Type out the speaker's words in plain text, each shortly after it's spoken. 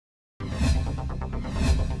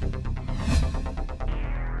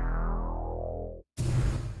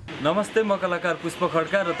नमस्ते, म कलाकार पुष्प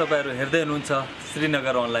खड्का र तपाईहरु हेर्दै हुनुहुन्छ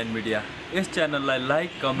श्रीनगर अनलाइन मिडिया। यस च्यानललाई लाइक,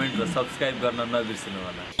 कमेन्ट र सब्स्क्राइब गर्न नबिर्सनु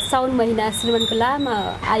होला। साउन महिना श्रीमनको लामा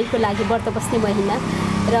आयुको लागि व्रत बस्ने महिना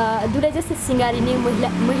र दुवै जस्तै सिंगारिने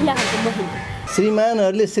महिलाहरूको महिना।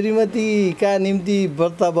 श्रीमानहरूले श्रीमतीका निम्ति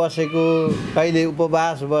व्रत बसेको, कहिले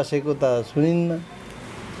उपवास बसेको त सुनिन्न।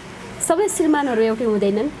 सबै श्रीमानहरू एउटै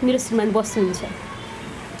हुँदैनन्। मेरो श्रीमान बस्नुहुन्छ।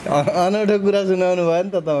 अनौठो कुरा सुनाउनु भयो नि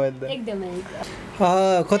त तपाईले। एकदमै।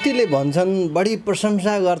 कतिले भन्छन् बढी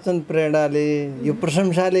प्रशंसा गर्छन् प्रेरणाले। यो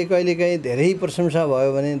प्रशंसाले कहिलेकाहीँ धेरै प्रशंसा भयो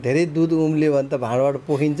भने धेरै दुध उम्ल्यो भने त भाँडबाट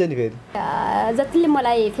पोखिन्छ नि फेरि। जतिले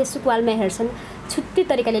मलाई फेसबुक वालमा हेर्छन् छुट्टै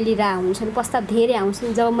तरिकाले लिएर आउँछन्, प्रस्ताव धेरै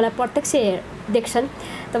आउँछन्। जब मलाई प्रत्यक्ष देख्छन्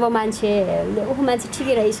तब मान्छे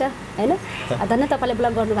ठिकै रहेछ हैन, धन्न तपाईँले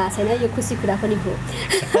ब्लग गर्नु भएको छैन, यो खुसी कुरा पनि हो।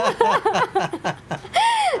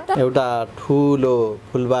 एउटा ठुलो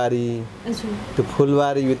फुलबारी, त्यो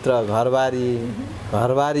फुलबारीभित्र घरबारी,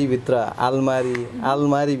 घरबारीभित्र आलमारी,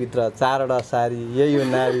 आलमारीभित्र 4वटा सारी, यही हो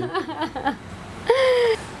नारी।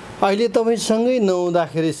 अहिले तपाईँसँगै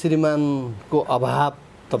नहुँदाखेरि श्रीमानको अभाव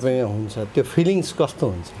तपाईँ हुन्छ, त्यो फिलिङ्स कस्तो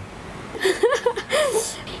हुन्छ?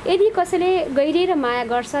 यदि कसैले गहिरिएर माया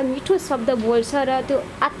गर्छ, मिठो शब्द बोल्छ र त्यो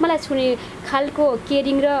आत्मालाई छुने खालको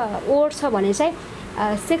केयरिङ र ओड छ भने चाहिँ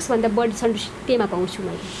सेक्सभन्दा बढी सन्तुष्टिमा पाउँछु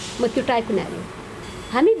म त्यो टाइपको नारी हो।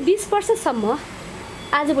 हामी 20 वर्षसम्म,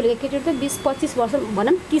 आजभोलिको केटीहरू त 20-25 वर्ष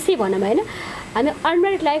भनौँ 30 भनौँ होइन, हामी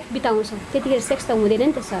अनम्यारिड लाइफ बिताउँछौँ। त्यतिखेर सेक्स त हुँदैन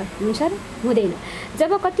नि त सर, हुन्छ र हुँदैन।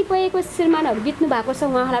 जब कतिपयको श्रीमानहरू बित्नु भएको छ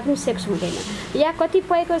उहाँलाई पनि सेक्स हुँदैन, या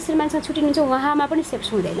कतिपयको श्रीमानसँग छुट्टिनुहुन्छ उहाँमा पनि सेक्स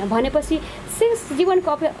हुँदैन भनेपछि सेक्स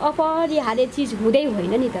जीवनको अपरिहार्य चिज हुँदै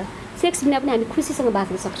होइन नि त। सेक्स बिना पनि हामी खुसीसँग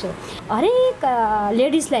बाँच्न सक्छौँ। हरेक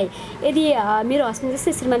लेडिजलाई यदि मेरो हस्बेन्ड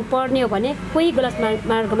जस्तै श्रीमान पर्ने हो भने कोही गलत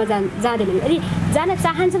मार्गमा जाँदैनन्। यदि जान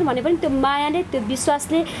चाहन्छन् भने पनि त्यो मायाले, त्यो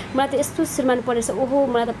विश्वासले मलाई त यस्तो श्रीमान परेछ, ओहो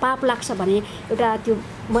मलाई त पाप लाग्छ भने एउटा त्यो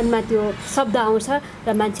मनमा त्यो शब्द आउँछ र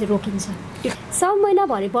मान्छे रोकिन्छ। त्यो 6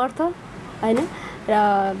 महिनाभरि व्रत होइन, र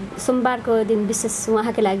सोमबारको दिन विशेष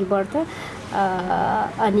उहाँकै लागि व्रत।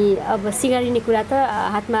 अनि अब सिँगारिने कुरा त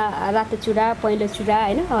हातमा रातो चुरा, पहेँलो चुरा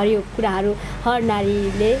होइन, हरियो कुराहरू हर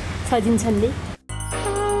नारीले सजिन्छन् नि।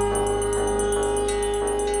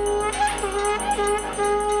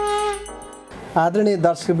 आदरणीय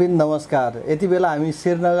दर्शकवृन्द नमस्कार। यति बेला हामी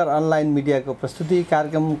श्रीनगर अनलाइन मिडियाको प्रस्तुति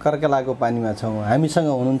कार्यक्रम कर्कलाको पानीमा छौँ। हामीसँग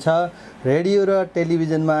हुनुहुन्छ रेडियो र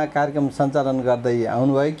टेलिभिजनमा कार्यक्रम सञ्चालन गर्दै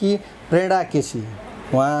आउनुभएकी प्रेरणा केसी।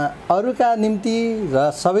 उहाँ अरूका निम्ति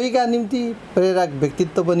र सबैका निम्ति प्रेरक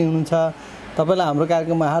व्यक्तित्व पनि हुनुहुन्छ। तपाईँलाई हाम्रो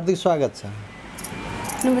कार्यक्रममा हार्दिक स्वागत छ।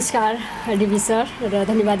 नमस्कार डिबी सर, र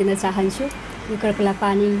धन्यवाद दिन चाहन्छु यो कर्कला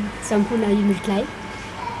पानी सम्पूर्ण युनिटलाई।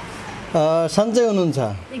 सन्चै हुनुहुन्छ?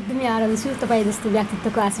 एकदमै आराम छु, तपाईँ जस्तो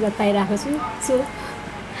व्यक्तित्वको आशीर्वाद पाइरहेको छु।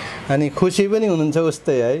 अनि खुसी पनि हुनुहुन्छ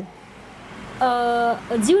उस्तै है?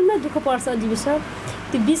 जीवनमा दुःख पर्छ डिबी सर,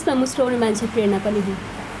 त्यो बिचमा मुस्काउने मान्छे प्रेरणा पनि हो।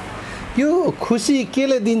 यो खुसी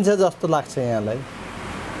केले दिन्छ जस्तो लाग्छ यहाँलाई?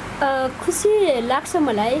 खुसी लाग्छ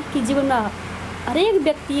मलाई कि जीवनमा हरेक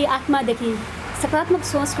व्यक्ति आत्मादेखि सकारात्मक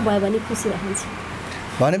सोचको भयो भने खुसी रहन्छ।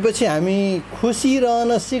 भनेपछि हामी खुसी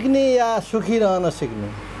रहन सिक्ने या सुखी रहन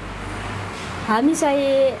सिक्ने? हामी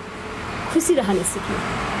चाहिँ खुसी रहन सिक्ने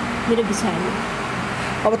मेरो विचारमा।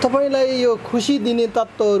 अब तपाईँलाई यो खुसी दिने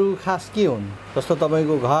तत्त्वहरू खास के हुन्? जस्तो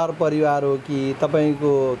तपाईँको घर परिवार हो कि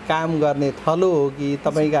तपाईँको काम गर्ने थलो हो कि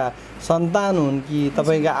तपाईँका सन्तान हुन् कि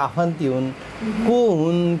तपाईँका आफन्ती हुन्, को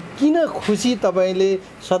हुन्? किन खुसी तपाईँले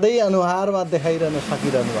सधैँ अनुहारमा देखाइरहन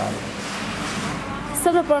सकिरहनु भएको?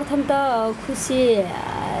 सर्वप्रथम त खुसी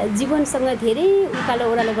जीवनसँग धेरै उकालो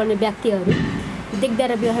ओह्रालो गर्ने व्यक्तिहरू देख्दा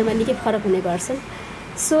र व्यवहारमा निकै फरक हुने गर्छन्।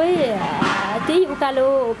 त्यही उकालो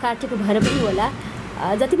काटेको भएर पनि होला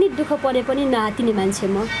जति नै दुःख परे पनि नहातिने मान्छे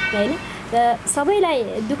म होइन, र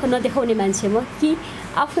सबैलाई दुःख नदेखाउने मान्छे म कि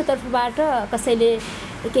आफ्नो तर्फबाट कसैले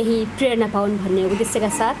केही प्रेरणा पाउन् भन्ने उद्देश्यका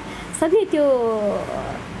साथ सँगै त्यो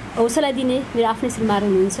हौसला दिने मेरो आफ्नै श्रीमान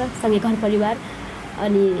हुनुहुन्छ, सँगै घर परिवार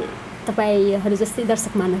अनि तपाईँहरू जस्तै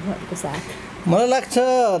दर्शक मानवहरूको साथ। मलाई लाग्छ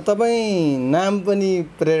तपाईँ नाम पनि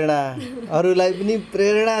प्रेरणा, अरूलाई पनि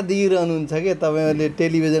प्रेरणा दिइरहनुहुन्छ क्या। तपाईँहरूले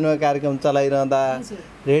टेलिभिजनमा कार्यक्रम चलाइरहँदा,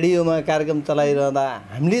 रेडियोमा कार्यक्रम चलाइरहँदा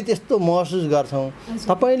हामीले त्यस्तो महसुस गर्छौँ।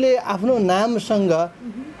 तपाईँले आफ्नो नामसँग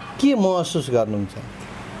के महसुस गर्नुहुन्छ?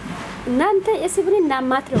 नाम त यसै पनि नाम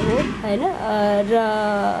मात्र हो होइन, र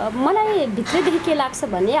मलाई भित्रैदेखि के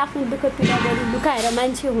लाग्छ भने आफ्नो दुःख पीडाहरू लुकाएर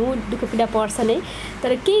मान्छे हुँ, दुःख पीडा पर्छ नै,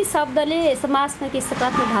 तर केही शब्दले समाजमा केही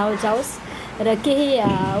सकारात्मक भाव जाओस् र केही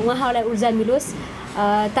उहाँहरूलाई ऊर्जा मिलोस्,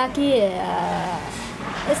 ताकि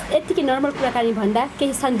यतिकै नर्मल कुराकानी भन्दा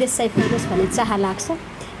केही सन्देश चाहिँ फैलोस् भन्ने चाह लाग्छ।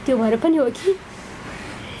 त्यो भएर पनि हो कि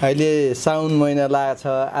अहिले साउन महिना लागेको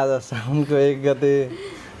छ। आज साउनको 1 गते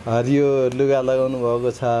हरियो लुगा लगाउनु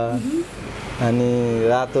भएको छ अनि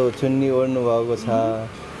रातो चुन्नी ओढ्नु भएको छ।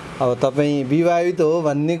 अब तपाईँ विवाहित हो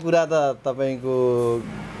भन्ने कुरा त तपाईँको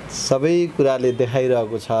सबै कुराले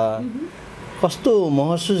देखाइरहेको छ। कस्तो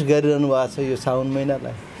महसुस गरिरहनु भएको छ यो साउन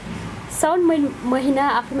महिनालाई? साउन महिना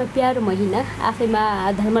आफैमा प्यारो महिना, आफैमा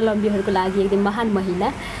धर्मावलम्बीहरूको लागि एकदम महान महिना।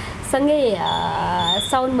 सँगै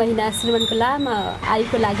साउन महिना श्रीमानको लामा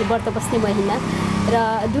आयुको लागि व्रत बस्ने महिना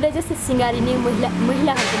र दुलै जस्तै सिँगारिने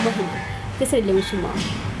महिलाहरूको महिना, त्यसरी ल्याउँछु म।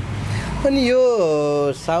 अनि यो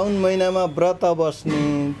साउन महिनामा व्रत बस्ने,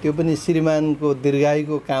 त्यो पनि श्रीमानको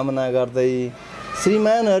दीर्घायुको कामना गर्दै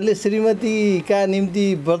श्रीमानहरूले श्रीमतीका निम्ति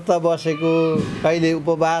व्रत बसेको, कहिले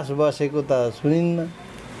उपवास बसेको त सुनिन्न।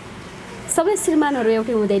 सबै श्रीमानहरू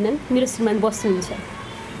एउटै हुँदैनन्, मेरो श्रीमान बस्नुहुन्छ।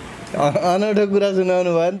 अनौठो कुरा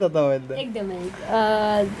सुनाउनु भयो नि त तपाईँले। एकदमै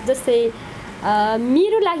जस्तै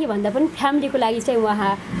मेरो लागि भन्दा पनि फ्यामिलीको लागि चाहिँ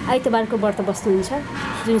उहाँ आइतबारको व्रत बस्नुहुन्छ,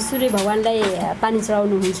 जुन सूर्य भगवानलाई पानी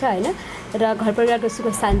चढाउनुहुन्छ होइन, र घर परिवारको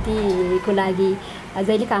सुख शान्तिको लागि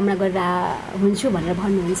जहिले कामना गरेर हुन्छु भनेर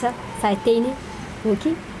भन्नुहुन्छ। सायद त्यही नै हो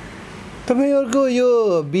कि। तपाईँहरूको यो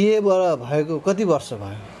बिहे भएको कति वर्ष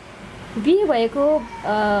भयो? बिहे भएको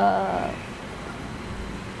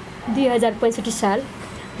 2065 साल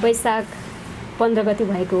वैशाख 15 गते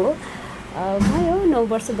भएको हो। भयो 9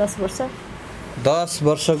 वर्ष 10 वर्ष। 10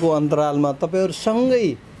 वर्षको अन्तरालमा तपाईँहरू सँगै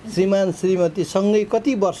श्रीमान श्रीमती सँगै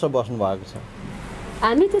कति वर्ष बस्नु भएको छ?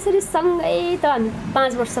 हामी त्यसरी सँगै त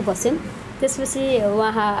 5 वर्ष बस्यौँ। त्यसपछि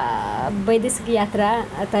उहाँ वैदेशिक यात्रा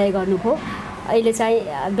तय गर्नुभयो। अहिले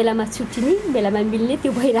चाहिँ बेलामा छुट्टिने बेलामा मिल्ने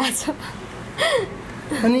त्यो भइरहेछ।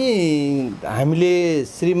 अनि हामीले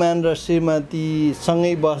श्रीमान र श्रीमती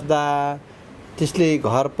सँगै बस्दा त्यसले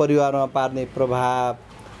घर परिवारमा पार्ने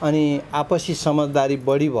प्रभाव अनि आपसी समझदारी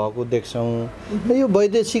बढी भएको देख्छौँ। र यो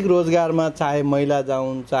वैदेशिक रोजगारमा चाहे महिला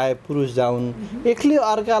जाउन् चाहे पुरुष जाउन्, एकले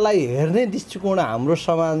अर्कालाई हेर्ने दृष्टिकोण हाम्रो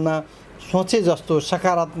समाजमा सोचे जस्तो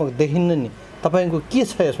सकारात्मक देखिन्न नि। तपाईँको के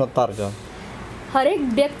छ यसमा तर्क? हरेक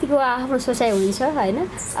व्यक्तिको आफ्नो सोचाइ हुन्छ होइन।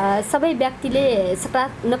 सबै व्यक्तिले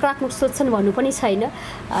नकारात्मक सोच्छन् भन्नु पनि छैन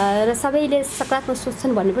र सबैले सकारात्मक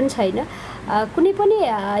सोच्छन् भन्नु पनि छैन। कुनै पनि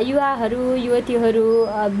युवाहरू युवतीहरू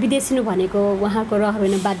विदेशिनु भनेको उहाँको रहर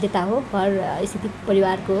होइन, बाध्यता हो। घर स्थिति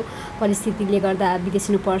परिवारको परिस्थितिले गर्दा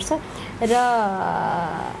विदेशिनु पर्छ र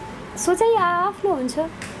सोचाइ आफ्नो हुन्छ।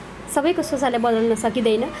 सबैको सोचाइलाई बदल्न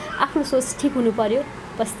सकिँदैन, आफ्नो सोच ठिक हुनु पर्यो,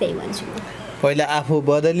 बस त्यही भन्छु म। पहिला आफू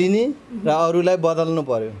बदलिने र अरूलाई बदल्नु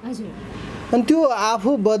पर्यो। हजुर। अनि त्यो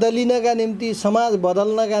आफू बदलिनका निम्ति, समाज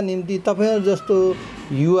बदल्नका निम्ति तपाईँहरू जस्तो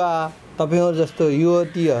युवा, तपाईँहरू जस्तो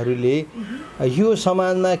युवतीहरूले यो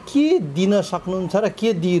समाजमा के दिन सक्नुहुन्छ र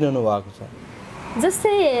के दिइरहनु भएको छ?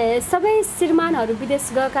 जस्तै सबै श्रीमानहरू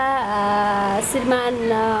विदेश गएका श्रीमान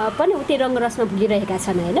पनि उतै रङ्गरसमा भुलिरहेका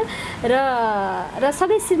छन् होइन, र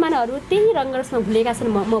सबै श्रीमानहरू त्यही रङ्गरसमा भुलेका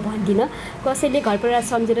छन् म भन्दिनँ। कसैले घर परिवार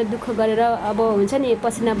सम्झेर दुःख गरेर अब हुन्छ नि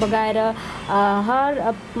पसिना बगाएर हर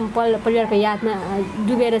परिवारको यादमा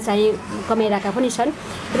डुबेर चाहिँ कमाइरहेका पनि छन्।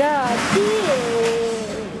 र ती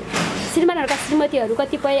श्रीमानहरूका श्रीमतीहरू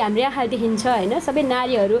कतिपय हाम्रो यहाँ देखिन्छ होइन। सबै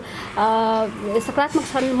नारीहरू सकारात्मक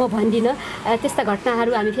छन् म भन्दिनँ। त्यस्ता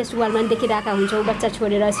घटनाहरू हामी फेसबुकमा पनि देखिरहेका हुन्छौँ। बच्चा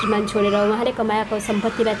छोडेर श्रीमान छोडेर उहाँले कमाएको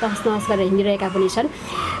सम्पत्तिलाई तहस नहस गरेर हिँडिरहेका पनि छन्।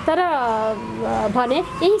 तर भने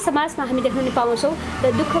यही समाजमा हामी देख्न पाउँछौँ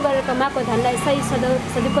र दुःख गरेर कमाएको धनलाई सही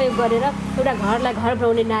सदुपयोग गरेर एउटा घरलाई घर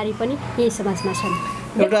बनाउने नारी पनि यही समाजमा छन्।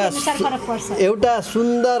 एउटा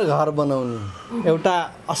सुन्दर घर बनाउन, एउटा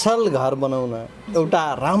असल घर बनाउन, एउटा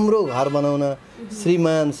राम्रो घर बनाउन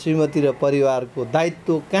श्रीमान श्रीमती र परिवारको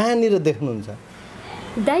दायित्व कहाँनिर देख्नुहुन्छ?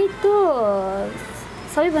 दायित्व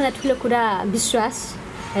सबैभन्दा ठुलो कुरा विश्वास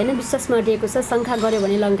होइन। विश्वासमा अडिएको छ। शङ्का गऱ्यो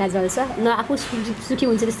भने लङ्का जल्छ। न आफू सुखी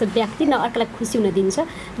हुन्छ त्यस्तो व्यक्ति, न अर्कालाई खुसी हुन दिन्छ,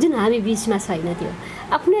 जुन हामी बिचमा छैन। त्यो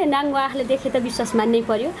आफ्नै नाङ्गो आँखाले देखे त विश्वास मान्नै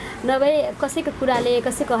पर्यो, नभए कसैको कुराले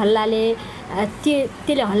कसैको हल्लाले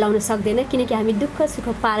त्यसले हल्लाउन सक्दैन। किनकि हामी दुःख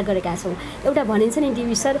सुख पार गरेका छौँ। एउटा भनिन्छ नि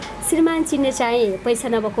टिभी सर, श्रीमान चिन्ने चाहिँ पैसा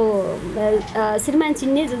नभएको श्रीमान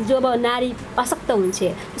चिन्ने जब नारी अशक्त हुन्छ,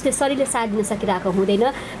 उसले शरीरले साथ दिन सकिरहेको हुँदैन।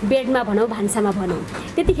 बेडमा भनौँ भान्सामा भनौँ,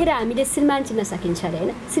 त्यतिखेर हामीले श्रीमान चिन्न सकिन्छ अरे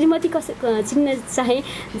होइन। श्रीमती चिन्न चाहे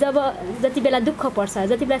जति बेला दुःख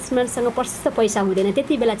पर्छ, जति बेला श्रीमानसँग प्रशस्त पैसा हुँदैन,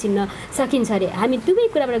 त्यति बेला चिन्न सकिन्छ अरे। हामी दुवै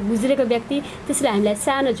कुराबाट गुज्रेको व्यक्ति, त्यसले हामीलाई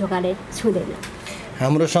सानो झोकाले छुँदैन।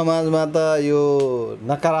 हाम्रो समाजमा त यो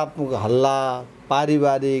नकारात्मक हल्ला,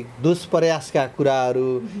 पारिवारिक दुष्प्रयासका कुराहरू,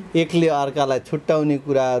 एकले अर्कालाई छुट्याउने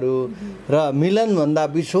कुराहरू र मिलनभन्दा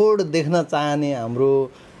बिछोड देख्न चाहने हाम्रो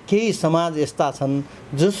केही समाज यस्ता छन्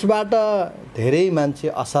जसबाट धेरै मान्छे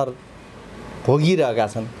असर भोगिरहेका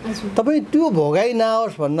छन्। तपाईँ त्यो भोगाइ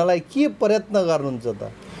नहोस् भन्नलाई के प्रयत्न गर्नुहुन्छ त?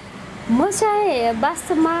 म चाहिँ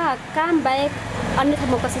वास्तवमा काम बाहेक अन्यथा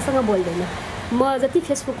म कसैसँग बोल्दैन। म जति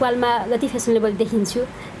फेसबुक वालमा जति फेसनेबल देखिन्छु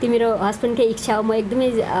त्यो मेरो हस्बेन्डकै इच्छा हो। म एकदमै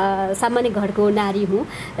सामान्य घरको नारी हुँ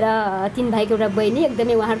र 3 भाइको एउटा बहिनी,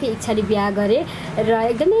 एकदमै उहाँहरूकै इच्छाले बिहा गरेँ र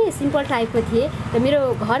एकदमै सिम्पल टाइपको थिएँ र मेरो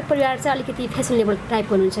घर परिवार चाहिँ अलिकति फेसनेबल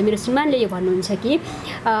टाइपको हुनुहुन्छ। मेरो श्रीमानले यो भन्नुहुन्छ कि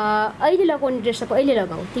अहिले लगाउने ड्रेसअप अहिले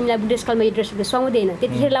लगाऊ, तिमीलाई बुढेसकालमा यो ड्रेसअपले सुहाउँदैन,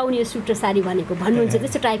 त्यतिखेर लाउने यो सुट र साडी भनेको भन्नुहुन्छ।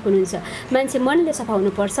 त्यस्तो टाइपको हुनुहुन्छ। मान्छे मनले सफा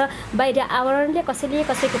हुनुपर्छ, बाहिर आवरणले कसैले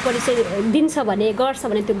कसैको परिचय दिन्छ भने गर्छ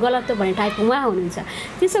भने त्यो गलत हो भन्ने टाइपको उहाँ हुनुहुन्छ।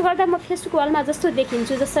 त्यसो गर्दा म फेसबुक वालमा जस्तो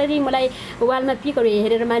देखिन्छु, जसरी मलाई वालमा पिकहरू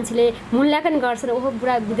हेरेर मान्छेले मूल्याङ्कन गर्छन्, ओहो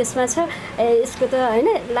बुढा विदेशमा छ, यसको त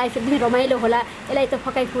होइन लाइफ एकदमै रमाइलो होला, यसलाई त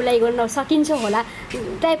फकाइ फुलाई गर्न सकिन्छ होला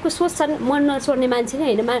टाइपको सोच्छन्। मन नचोर्ने मान्छे नै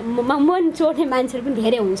होइन, मन चोर्ने मान्छेहरू पनि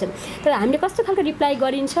धेरै हुन्छन्। तर हामीले कस्तो खालको रिप्लाई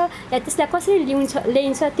गरिन्छ या त्यसलाई कसरी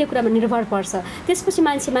ल्याइन्छ त्यो कुरामा निर्भर पर्छ। त्यसपछि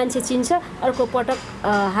मान्छे चिन्छ, अर्को पटक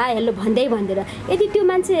हाई हेलो भन्दै भन्दैन। यदि त्यो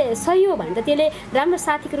मान्छे सही हो भने त त्यसले राम्रो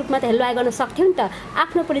साथीको रूपमा त हेलो हाई गर्न सक्थ्यो नि त।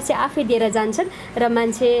 आफ्नो परिचय आफै दिएर जान्छन् र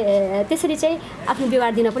मान्छे त्यसरी चाहिँ आफ्नो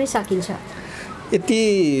व्यवहार दिन पनि सकिन्छ।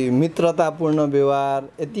 यति मित्रतापूर्ण व्यवहार,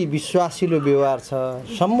 यति विश्वासिलो व्यवहार छ।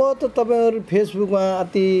 सम्भवतः तपाईँहरू फेसबुकमा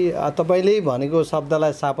अति तपाईँले भनेको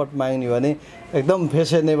शब्दलाई सापट माग्ने भने एकदम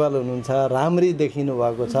फेसनेबल हुनुहुन्छ, राम्री देखिनु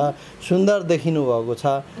भएको छ, सुन्दर देखिनु भएको छ।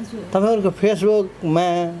 तपाईँहरूको फेसबुकमा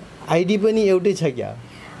आइडी पनि एउटै छ क्या?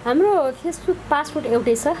 हाम्रो फेसबुक पासवर्ड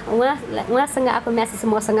एउटै छ। उहाँसँग आएको म्यासेज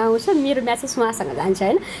मसँग आउँछ, मेरो म्यासेज उहाँसँग जान्छ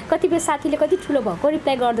होइन। कतिपय साथीले कति ठुलो भएको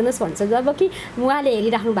रिप्लाई गरिदिनुहोस् भन्छ, जब कि उहाँले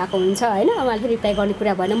हेरिराख्नु भएको हुन्छ होइन। उहाँले रिप्लाई गर्ने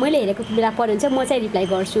कुरा भएन, मैले हेरेको बेला पऱ्यो भने चाहिँ म चाहिँ रिप्लाई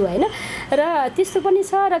गर्छु होइन। र त्यस्तो पनि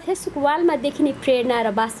छ। र फेसबुक वालमा देखिने प्रेरणा र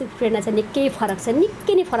वास्तविक प्रेरणा चाहिँ निकै फरक छ,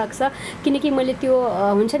 निकै नै फरक छ। किनकि मैले त्यो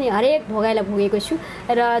हुन्छ नि हरेक भोगाइलाई भोगेको छु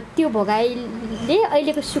र त्यो भोगाइले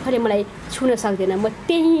अहिलेको सुखले मलाई छुन सक्दैन। म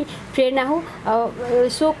त्यही प्रेरणा हो।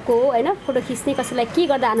 को होइन फोटो खिच्ने, कसैलाई के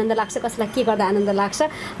गर्दा आनन्द लाग्छ, कसैलाई के गर्दा आनन्द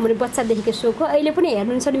लाग्छ। मेरो बच्चादेखिको सोख हो। अहिले पनि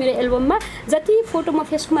हेर्नुहुन्छ नि मेरो एल्बममा जति फोटो म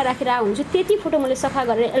फेसबुकमा राखेर हुन्छु त्यति फोटो मैले सफा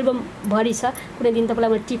गरेर एल्बम भरि छ। कुनै दिन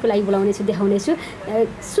तपाईँलाई म टिपको लागि बोलाउने छु, देखाउने छु।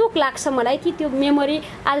 सोख लाग्छ मलाई कि त्यो मेमोरी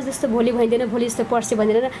आज जस्तो भोलि भइँदैन, भोलि जस्तो पर्सि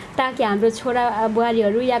भइँदैन, ताकि हाम्रो छोरा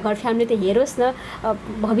बुहारीहरू या घर फ्यामिली त हेरोस् न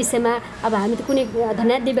भविष्यमा। अब हामी त कुनै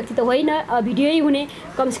धनाढ्य व्यक्ति त होइन, भिडियोै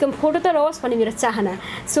हुने, कमसेकम फोटो त रहोस् भन्ने मेरो चाहना।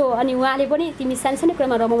 सो अनि उहाँले पनि तिमी सानसानो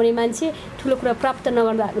कुरामा रमाउने मान्छे, ठुलो कुरा प्राप्त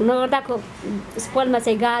नगर्दाको पलमा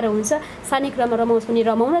चाहिँ गाह्रो हुन्छ, सानै कुरामा रमाउँछ भने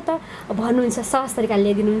रमाउन त भन्नुहुन्छ, सहज तरिकाले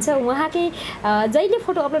ल्याइदिनुहुन्छ। उहाँकै जहिले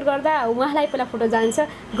फोटो अपलोड गर्दा उहाँलाई पहिला फोटो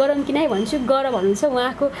जान्छ, गरौँ कि नै भन्छु, गर भन्नुहुन्छ।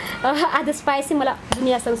 उहाँको आदेश पाएपछि मलाई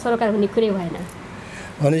दुनियाँसँग सरोकार हुने कुरै भएन।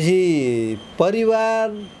 भनेपछि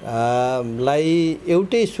परिवारलाई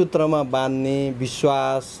एउटै सूत्रमा बाँध्ने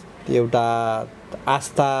विश्वास, एउटा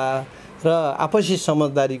आस्था र आपसी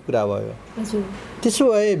समझदारी कुरा भयो। त्यसो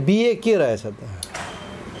भए बिहे के रहेछ त?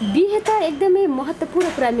 बिहे त एकदमै महत्त्वपूर्ण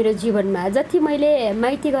कुरा मेरो जीवनमा। जति मैले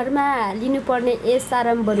माइती घरमा लिनुपर्ने एस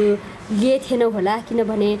आराम बरु लिए थिएन होला,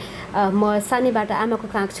 किनभने म सानैबाट आमाको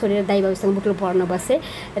काख छोडेर दाइ बाबुसँग बुटुल पढ्न बसेँ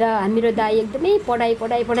र मेरो दाइ एकदमै पढाइ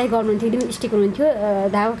गर्नुहुन्थ्यो, एकदमै स्ट्रिक्ट हुनुहुन्थ्यो।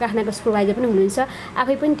 धागो कारखानाको सुपरभाइजर पनि हुनुहुन्छ,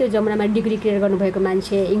 आफै पनि त्यो जमानामा डिग्री क्लियर गर्नुभएको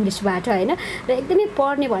मान्छे इङ्ग्लिसबाट होइन। र एकदमै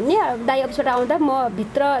पढ्ने भन्ने दाइ अफिसबाट आउँदा म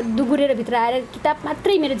भित्र दुगुरेर भित्र आएर किताब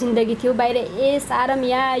मात्रै मेरो जिन्दगी थियो, बाहिर एस आराम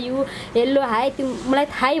या यु हेल्लो हाई त्यो मलाई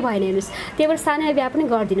थाहै भएन। हेर्नुहोस्, त्यही भएर सानो बिहा पनि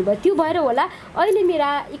गरिदिनु भयो। त्यो भएर होला अहिले मेरा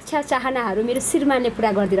इच्छा चाहनाहरू मेरो श्रीमानले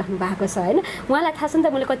पुरा गरिदिइराख्नु भएको छ होइन। उहाँलाई थाहा छ नि त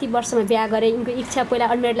मैले कति वर्षमा बिहा गरेँ, यिनको इच्छा पहिला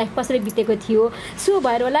अनम्यारिड लाइफ कसरी बितेको थियो। सो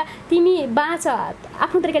भएर होला तिमी बाँच,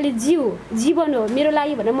 आफ्नो तरिकाले जीवन हो मेरो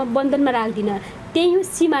लागि भनेर म बन्धनमा राख्दिनँ। त्यही हो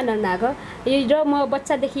सीमा ननाग। र म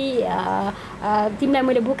बच्चादेखि तिमीलाई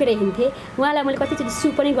मैले बोकेर हिँड्थेँ, उहाँलाई मैले कतिचोटि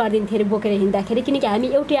सु पनि गरिदिन्थेँ अरे बोकेर हिँड्दाखेरि, किनकि हामी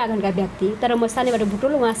एउटै आँगनका व्यक्ति। तर म सानैबाट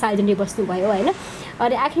बुटोल, उहाँ सालजन्डी बस्नुभयो होइन।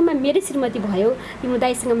 अनि आखिरमा मेरै श्रीमती भयो, तिम्रो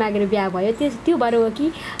दाइसँग मागेर बिहा भयो। त्यो भएर हो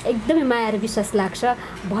कि एकदमै माया र विश्वास लाग्छ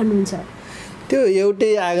भन्नुहुन्छ। त्यो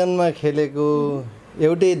एउटै आँगनमा खेलेको,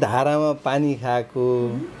 एउटै धारामा पानी खाएको,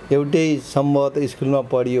 एउटै सम्भवतः स्कुलमा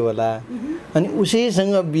पढियो होला, अनि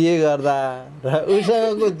उसैसँग बिहे गर्दा र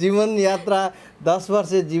उसँगको जीवन यात्रा 10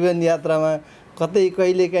 वर्ष जीवन यात्रामा कतै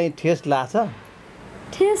कहिलेकाहीँ ठेस लाग्छ?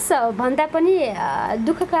 ठेस भन्दा पनि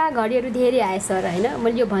दुःखका घडीहरू धेरै आए सर होइन।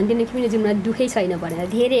 मैले यो भन्दिनँ कि मेरो जीवनमा दुःखै छैन भनेर,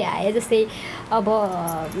 धेरै आए। जस्तै अब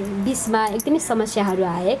बिचमा एकदमै समस्याहरू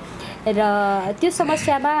आए र त्यो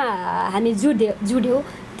समस्यामा हामी जुड्यौँ।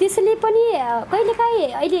 त्यसले पनि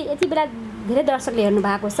कहिलेकाहीँ अहिले यति बेला धेरै दर्शकले हेर्नु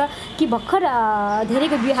भएको छ कि भर्खर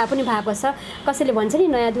धेरैको बिहा पनि भएको छ। कसैले भन्छ नि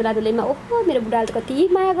नयाँ दुलादुलैमा ओहो मेरो बुढाले त कति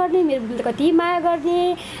माया गर्ने, मेरो बुढाले त कति माया गर्ने,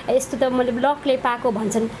 यस्तो त मैले लकले पाएको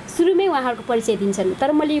भन्छन्। सुरुमै उहाँहरूको परिचय दिन्छन्।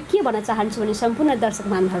 तर मैले यो के भन्न चाहन्छु भने सम्पूर्ण दर्शक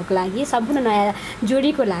महानुभावहरूको लागि, सम्पूर्ण नयाँ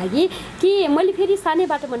जोडीको लागि कि मैले फेरि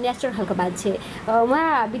सानैबाट म नेचुरल खालको मान्छे।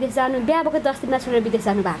 उहाँ विदेश जानु, बिहा भएको 10 दिनमा छोडेर विदेश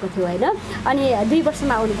जानु भएको थियो होइन। अनि 2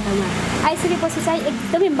 वर्षमा आउनुभयो उहाँ। आइसकेपछि चाहिँ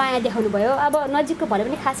एकदमै माया देखाउनु भयो। अब नजिकको भने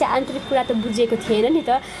पनि खासै आन्तरिक कुरा त बुझेको थिएन नि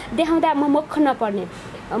त। देखाउँदा म मक्ख नपर्ने,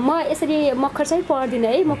 म यसरी मक्खर चाहिँ पर्दिनँ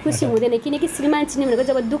है, म खुसी हुँदैन। किनकि श्रीमान चिन्ने भनेको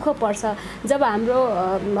जब दुःख पर्छ, जब हाम्रो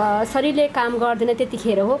शरीरले काम गर्दैन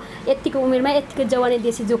त्यतिखेर हो। यतिको उमेरमा यतिको जवानी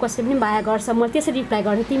देशी जो कसैले पनि माया गर्छ, म त्यसरी रिप्लाई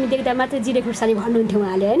गर्छु, तिमी देख्दा मात्र जिरे खुर्सानी भन्नुहुन्थ्यो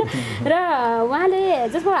उहाँले होइन। र उहाँले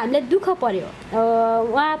जब हामीलाई दुःख पर्यो,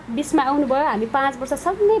 उहाँ बिचमा आउनुभयो, हामी 5 वर्ष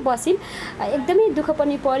सँगै बस्यौँ, एकदमै दुःख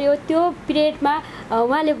पनि पर्यो। त्यो पिरियडमा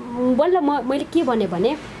उहाँले बल्ल मैले के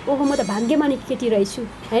भने ओहो म त भाग्यमानी केटी रहेछु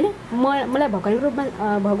होइन, मलाई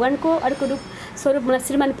भगवानको अर्को रूप स्वरूप मलाई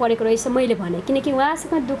श्रीमान परेको रहेछ मैले भने। किनकि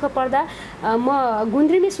उहाँसँग दुःख पर्दा म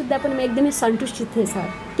गुन्द्रीमै सुत्दा पनि म एकदमै सन्तुष्टि थिएँ सर।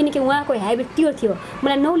 किनकि उहाँको ह्याबिट त्यो थियो,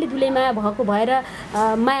 मलाई नौले दुलैमा भएको भएर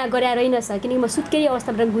माया गरे रहेनछ। किनकि म सुत्केरी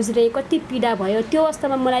अवस्थाबाट गुज्रेँ, कति पीडा भयो। त्यो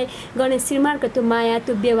अवस्थामा मलाई गर्ने श्रीमानको त्यो माया,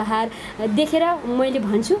 त्यो व्यवहार देखेर मैले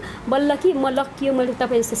भन्छु बल्ल कि म लक्कियो, मैले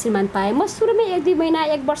तपाईँ जस्तो श्रीमान पाएँ। म सुरुमै 1-2 महिना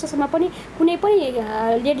 1 वर्षसम्म पनि कुनै पनि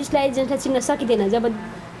लेडिजलाई जेन्ट्सलाई चिन्न सकिँदैन। जब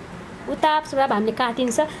उताप सुताप हामीले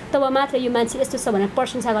काटिन्छ तब मात्र यो मान्छे यस्तो छ भनेर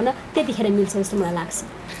प्रशंसा गर्न त्यतिखेर मिल्छ जस्तो मलाई लाग्छ।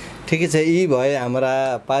 ठिकै छ, यी भए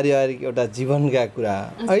हाम्रा पारिवारिक एउटा जीवनका कुरा।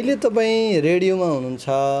 अहिले तपाईँ रेडियोमा हुनुहुन्छ,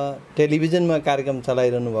 टेलिभिजनमा कार्यक्रम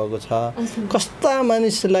चलाइरहनु भएको छ। कस्ता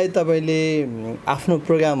मानिसलाई तपाईँले आफ्नो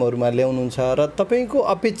प्रोग्रामहरूमा ल्याउनुहुन्छ र तपाईँको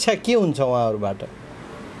अपेक्षा के हुन्छ उहाँहरूबाट?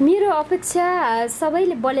 मेरो अपेक्षा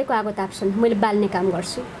सबैले बलेको आगो ताप्छन्, मैले बाल्ने काम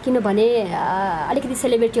गर्छु। किनभने अलिकति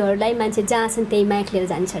सेलिब्रिटीहरूलाई मान्छे जहाँ छन् त्यही माइक लिएर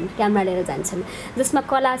जान्छन्, क्यामेरा लिएर जान्छन्। जसमा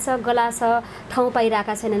कला छ, गला छ, ठाउँ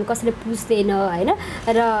पाइरहेका छैनन्, कसैले पुज्दैन होइन,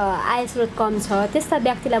 र आय स्रोत कम छ, त्यस्ता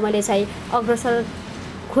व्यक्तिलाई मैले चाहिँ अग्रसर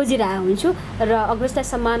खोजिरहेको हुन्छु। र अग्रसरलाई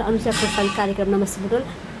सम्मान अनुसार प्रोत्साहन कार्यक्रम नमस्ते बुटोल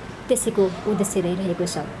त्यसैको उद्देश्य रहिरहेको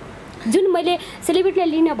छ। जुन मैले सेलिब्रिटीलाई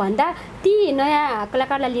लिन भन्दा ती नयाँ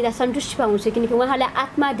कलाकारलाई लिँदा सन्तुष्टि पाउँछु। किनकि उहाँले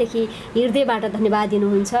आत्मादेखि हृदयबाट धन्यवाद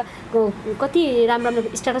दिनुहुन्छ। कति राम्रो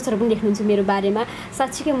राम्रो स्ट्याटसहरू पनि लेख्नुहुन्छ मेरो बारेमा।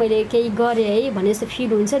 साँच्चीकै मैले केही गरेँ है भन्ने जस्तो फिल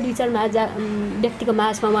हुन्छ। 2-4 व्यक्तिको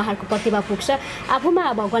माझमा उहाँहरूको प्रतिभा पुग्छ। आफूमा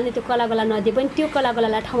भगवान्ले त्यो कलागला नदिए पनि त्यो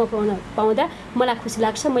कलागलालाई ठाउँमा पाउँदा मलाई खुसी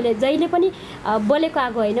लाग्छ। मैले जहिले पनि बलेको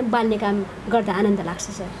आगो होइन बाल्ने काम गर्दा आनन्द लाग्छ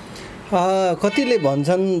सर। कतिले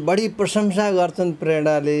भन्छन् बढी प्रशंसा गर्छन्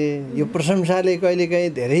प्रेरणाले, यो प्रशंसाले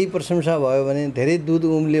कहिलेकाहीँ धेरै प्रशंसा भयो भने धेरै दुध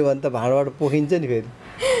उम्ल्यो भने त भाँडबाट पोखिन्छ नि फेरि।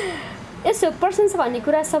 यसो प्रशंसा भन्ने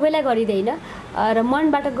कुरा सबैलाई गरिँदैन र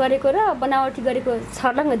मनबाट गरेको र बनावटी गरेको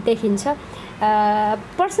छर्लङ्ग देखिन्छ।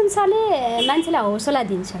 प्रशंसाले मान्छेलाई हौसला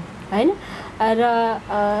दिन्छ होइन, र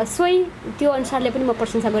सोही त्यो अनुसारले पनि म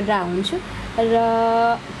प्रशंसा गरिरहेको हुन्छु। र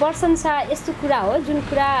प्रशंसा यस्तो कुरा हो जुन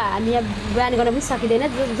कुरा हामी यहाँ बयान गर्न पनि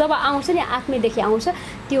सकिँदैन। जब आउँछ नि आत्मीयदेखि आउँछ,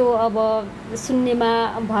 त्यो अब सुन्नेमा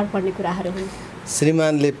भर पर्ने कुराहरू हुन्।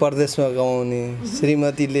 श्रीमानले परदेशमा कमाउने,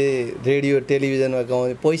 श्रीमतीले रेडियो टेलिभिजनमा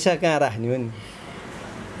कमाउने, पैसा कहाँ राख्ने हो नि?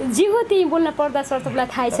 जे हो त्यही बोल्न पर्दा सर तपाईँलाई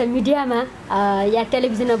थाहै छ, मिडियामा या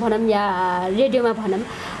टेलिभिजनमा भनौँ या रेडियोमा भनौँ,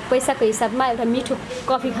 पैसाको हिसाबमा एउटा मिठो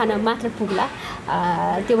कफी खान मात्र पुग्ला।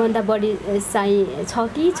 त्योभन्दा बढी चाहिँ छ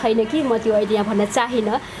कि छैन कि म त्यो अहिले यहाँ भन्न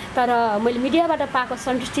चाहिनँ। तर मैले मिडियाबाट पाएको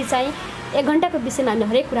सन्तुष्टि चाहिँ 1 घन्टाको विषयमा हामी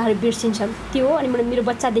हरेक कुराहरू बिर्सिन्छौँ त्यो हो। अनि मेरो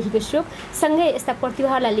बच्चादेखिको सोख सँगै यस्ता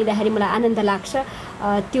प्रतिभाहरूलाई लिँदाखेरि मलाई आनन्द लाग्छ,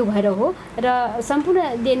 त्यो भएर हो। र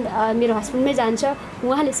सम्पूर्ण दिन मेरो हस्बेन्डमै जान्छ।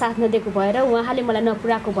 उहाँले साथ नदिएको भएर, उहाँले मलाई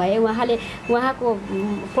नपुऱ्याएको भए, उहाँको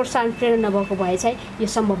प्रोत्साहन प्रेरणा नभएको भए चाहिँ यो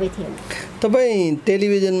सम्भवै थिएन। तपाईँ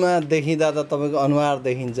टेलिभिजनमा देखिँदा त तपाईँको अनुहार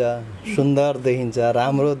देखिन्छ, सुन्दर देखिन्छ,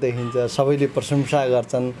 राम्रो देखिन्छ, सबैले प्रशंसा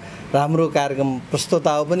गर्छन्, राम्रो कार्यक्रम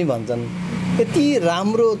प्रस्तुता पनि भन्छन्। यति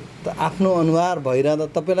राम्रो आफ्नो अनुहार भइरहँदा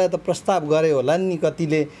तपाईँलाई त प्रस्ताव गरे होला नि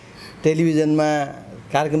कतिले टेलिभिजनमा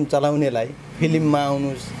कार्यक्रम चलाउनेलाई, फिल्ममा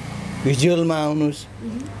आउनुहोस्, भिजुअलमा आउनुहोस्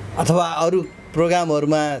अथवा अरू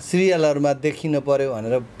प्रोग्रामहरूमा सिरियलहरूमा देखिन पर्यो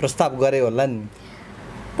भनेर प्रस्ताव गरे होला नि?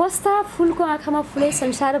 प्रस्ताव फुलको आँखामा फुलै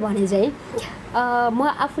संसार भने चाहिँ म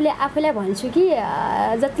आफैलाई भन्छु कि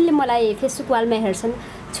जतिले मलाई फेसबुक वालमा हेर्छन्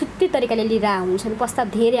छुट्टै तरिकाले लिइरहेको हुन्छन्, प्रस्ताव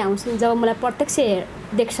धेरै आउँछन्। जब मलाई प्रत्यक्ष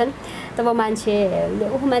देख्छन् तब मान्छेले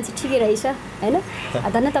ओहो मान्छे ठिकै रहेछ होइन,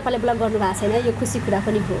 धन्न तपाईँले ब्लग गर्नु भएको छैन, यो खुसी कुरा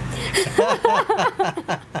पनि हो।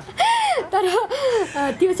 तर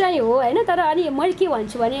तर त्यो चाहिँ हो होइन। तर अनि मैले के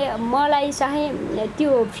भन्छु भने मलाई चाहिँ त्यो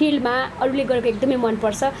फिल्डमा अरूले गरेको एकदमै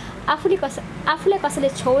मनपर्छ। आफूलाई कसैले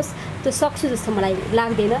छोस् त्यो सक्छु जस्तो मलाई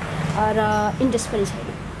लाग्दैन र इन्ट्रेस्ट पनि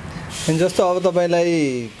छैन। जस्तो अब तपाईँलाई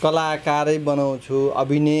कलाकारै बनाउँछु,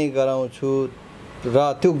 अभिनय गराउँछु र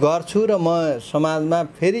त्यो गर्छु र म समाजमा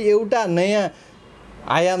फेरि एउटा नयाँ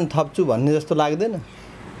आयाम थप्छु भन्ने जस्तो लाग्दैन?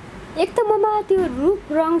 एक त ममा त्यो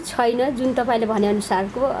रूप रङ छैन जुन तपाईँले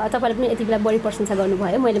भनेअनुसारको। तपाईँले पनि यति बेला बढी प्रशंसा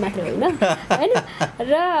गर्नुभयो, मैले मात्र होइन होइन।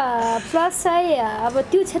 र प्लस चाहिँ अब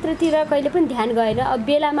त्यो क्षेत्रतिर कहिले पनि ध्यान गएन। अब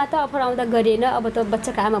बेलामा त अफर आउँदा गरिएन। अब त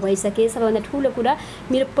बच्चाको आमा भइसकेँ। सबैभन्दा ठुलो कुरा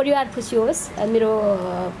मेरो परिवार खुसी होस्, मेरो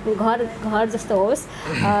घर जस्तो होस्,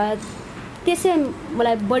 त्यसै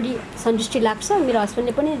मलाई बढी सन्तुष्टि लाग्छ। मेरो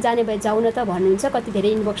हस्बेन्डले पनि जाने भए जाउँ न त भन्नुहुन्छ। कति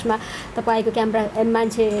धेरै इनबक्समा तपाईँको क्यामेरा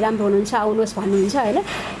मान्छे राम्रो हुनुहुन्छ आउनुहोस् भन्नुहुन्छ होइन।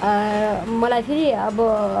 मलाई फेरि अब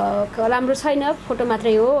राम्रो छैन, फोटो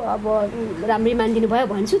मात्रै हो, अब राम्रै मानिदिनु भयो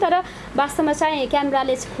भन्छु। तर वास्तवमा चाहिँ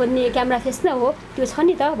क्यामेराले खोज्ने क्यामेरा फेस नै हो, त्यो छ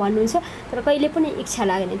नि त भन्नुहुन्छ। तर कहिले पनि इच्छा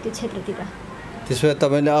लागेन त्यो क्षेत्रतिर। त्यसो भए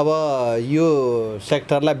तपाईँले अब यो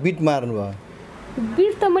सेक्टरलाई बिट मार्नुभयो?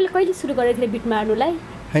 बिट त मैले कहिले सुरु गरेको थिएँ बिट मार्नुलाई?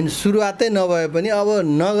 होइन, सुरुवातै नभए पनि अब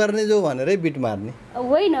नगर्ने जो भनेरै बिट मार्ने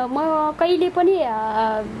होइन। म कहिले पनि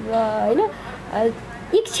होइन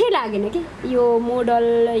इच्छा लागेन कि यो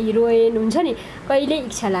मोडल हिरोइन हुन्छ नि, कहिले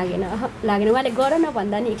इच्छा लागेन। उहाँले गर न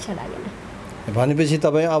भन्दा नि इच्छा लागेन। भनेपछि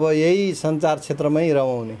तपाईँ अब यही सञ्चार क्षेत्रमै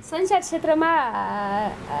रमाउने? सञ्चार क्षेत्रमा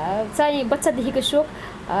चाहिँ बच्चादेखिको सोख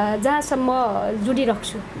जहाँसम्म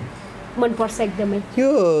जोडिराख्छु, मनपर्छ एकदमै।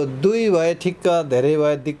 यो दुई भए ठिक्क, धेरै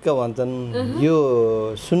भए दिक्क भन्छन्, यो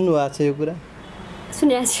सुन्नु भएको छ? यो कुरा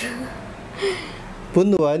सुनेको छु।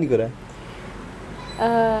 बुझ्नु भयो नि कुरा?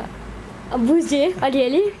 बुझेँ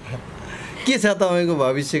अलिअलि। के छ तपाईँको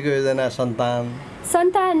भविष्यको योजना?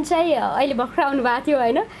 सन्तान चाहिँ अहिले भर्खर आउनु भएको थियो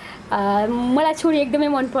होइन। मलाई छोरी एकदमै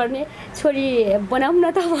मनपर्ने, छोरी बनाऊँ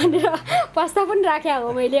न त भनेर प्रस्ताव पनि राखेको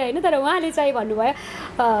हो मैले होइन। तर उहाँले चाहिँ भन्नुभयो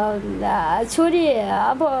छोरी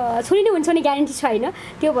नै हुन्छ भने ग्यारेन्टी छैन,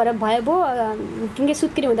 त्यो भएर भयो किनकि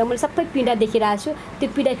सुत्केरी हुँदा मैले सबै पीडा देखिरहेको छु, त्यो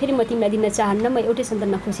पीडा फेरि म तिमीलाई दिन चाहन्न, म एउटै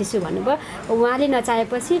सन्तानमा खुसी छु भन्नुभयो। उहाँले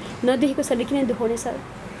नचाहेपछि नदुखेको शरीर किन दुखाउने सर?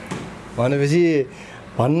 भनेपछि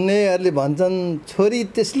भन्नेहरूले भन्छन् छोरी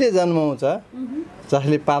त्यसले जन्माउँछ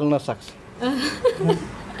जसले पाल्न सक्छ।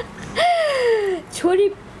 छोरी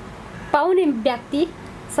पाउने व्यक्ति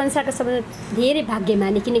संसारका सबैभन्दा धेरै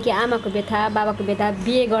भाग्यमानी, किनकि आमाको व्यथा बाबाको व्यथा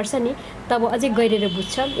बिहे गर्छ नि तब अझै गहिरेर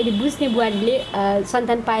बुझ्छ। यदि बुझ्ने बुहारीले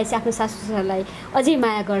सन्तान पाएपछि आफ्नो सासूसुरालाई अझै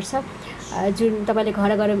माया गर्छ। जुन तपाईँले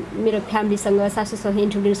घर गएर मेरो फ्यामिलीसँग सासूसँग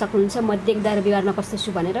इन्टरभ्यू लिन सक्नुहुन्छ, म देख्दा र व्यवहारमा कस्तो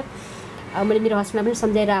छु भनेर। मैले मेरो हस्बेन्डलाई पनि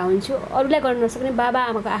सम्झाइरहेको हुन्छु, अरूलाई गर्न नसक्ने बाबा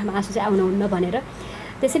आमाको आँखामा आँसु चाहिँ आउनुहुन्न भनेर।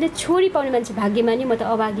 त्यसैले छोरी पाउने मान्छे भाग्यमानी, म त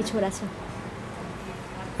अभागी छोरा छु।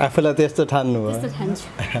 आफूलाई त्यस्तो ठान्नु हो? त्यस्तो ठान्छु।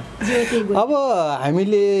 अब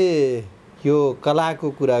हामीले यो कलाको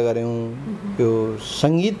कुरा गऱ्यौँ, यो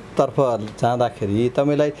सङ्गीततर्फ जाँदाखेरि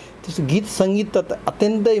तपाईँलाई त्यस्तो गीत सङ्गीत त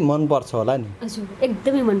अत्यन्तै मनपर्छ होला नि? हजुर,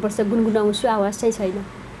 एकदमै मनपर्छ। गुनगुनाउँछु, आवाज चाहिँ छैन।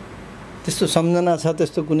 त्यस्तो सम्झना छ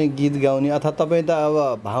त्यस्तो कुनै गीत गाउने? अथवा तपाईँ त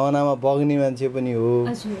अब भावनामा बग्ने मान्छे पनि हो,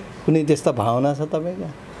 कुनै त्यस्ता भावना छ तपाईँका?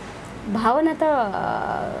 भावना त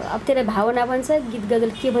अब त्यसलाई भावना भन्छ, गीत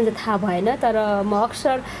गजल के भन्छ थाहा भएन। तर म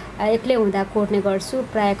अक्सर एक्लै हुँदा कोर्ने गर्छु,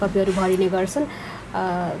 प्रायः कविहरू भरिने गर्छन्,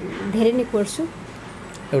 धेरै नै कोर्छु।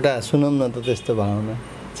 एउटा सुनौँ न त त्यस्तो भावना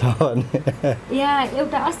छ भने। यहाँ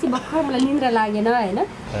एउटा अस्ति भर्खर मलाई निन्द्रा लागेन होइन,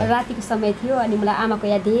 रातिको समय थियो अनि मलाई आमाको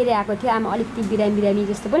याद धेरै आएको थियो। आमा अलिकति बिरामी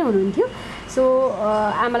जस्तो पनि हुनुहुन्थ्यो। सो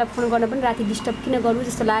आमालाई फोन गर्न पनि राति डिस्टर्ब किन गरौँ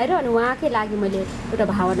जस्तो लागेर अनि उहाँकै लागि मैले एउटा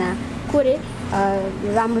भावना कोरेँ।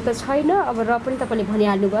 राम्रो त छैन अब, र पनि तपाईँले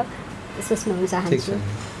भनिहाल्नु भयो, सोच्न चाहन्छु।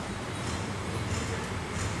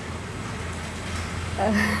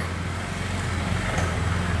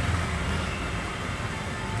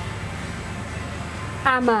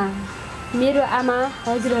 आमा मेरो आमा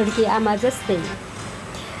हजुरहरूकी आमा जस्तै,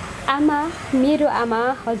 आमा मेरो आमा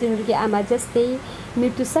हजुरहरूकी आमा जस्तै,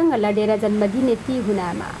 मृत्युसँग लडेर जन्म दिने ती हुन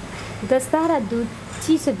आमा। 10 धारा दुध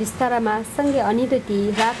चिसो बिस्तारामा सँगै अनिदो ती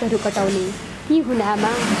रातहरू कटाउने ती हुन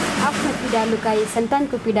आमा। आफ्नो पीडा लुकाई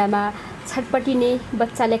सन्तानको पीडामा छटपटिने,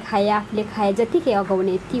 बच्चाले खाए आफूले खाए जतिकै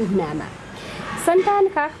अगाउने ती हुन आमा। सन्तान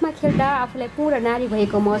काखमा खेल्दा आफूलाई पूर्ण नारी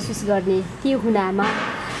भएको महसुस गर्ने ती हुन आमा।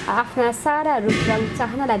 आफ्ना सारा रूप रङ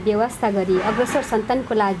चाहनालाई व्यवस्था गरी अग्रसर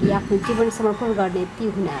सन्तानको लागि आफ्नो जीवन समर्पण गर्ने ती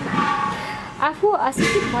हुन आमा। आफू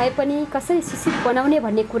अशिक्षित भए पनि कसरी शिक्षित बनाउने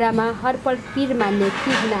भन्ने कुरामा हरपल पीर मान्ने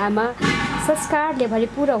ती हुन आमा। संस्कारले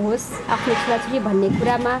भरिपूर्ण होस् आफ्नो छोराछोरी भन्ने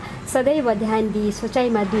कुरामा सदैव ध्यान दिई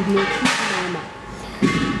सोचाइमा डुब्ने ती हुन आमा।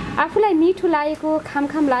 आफूलाई मिठो लागेको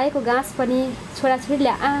खामखाम लागेको घाँस पनि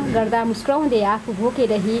छोराछोरीले गर्दा मुस्कुराउँदै आफू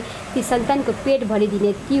भोकेरही ती सन्तानको पेट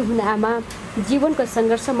भरिदिने ती हुन् आमा। जीवनको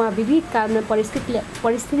सङ्घर्षमा विविध कारण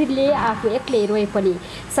परिस्थितिले आफू एक्लै रोए पनि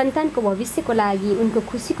सन्तानको भविष्यको लागि उनको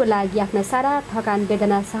खुसीको लागि आफ्ना सारा थकान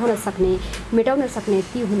वेदना सहन सक्ने मेटाउन सक्ने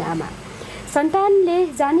ती हुन् आमा। सन्तानले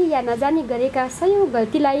जानी या नजानी गरेका सयौँ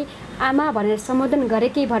गल्तीलाई आमा भनेर सम्बोधन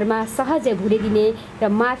गरेकै भरमा सहजै भुलिदिने र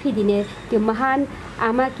माफी दिने त्यो महान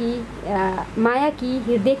आमाकी मायाकी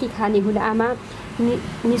हृदयकी खानी हुन् आमा।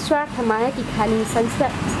 निस्वार्थ मायाकी खानी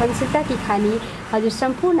संस्कृताकी खानी हजुर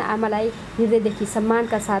सम्पूर्ण आमालाई हृदयदेखि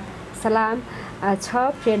सम्मानका साथ सलाम छ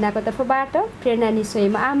प्रेरणाको तर्फबाट। प्रेरणा नि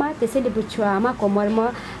स्वयं आमा, त्यसैले बुझ्छु आमाको मर्म।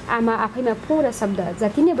 आमा आफैमा पूर्ण शब्द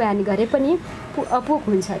जति नै बयान गरे पनि अपुग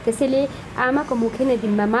हुन्छ। त्यसैले आमाको मुखेन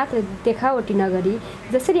दिनमा मात्र देखावटी नगरी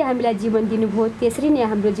जसरी हामीलाई जीवन दिनुभयो त्यसरी नै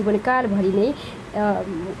हाम्रो जीवनकालभरि नै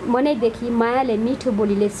मनैदेखि मायाले मिठो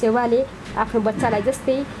बोलीले सेवाले आफ्नो बच्चालाई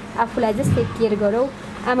जस्तै आफूलाई जस्तै केयर गरौँ।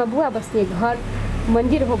 आमा बुवा बस्ने घर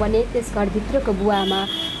मन्दिर हो भने त्यस घरभित्रको बुवा आमा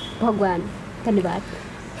भगवान। धन्यवाद।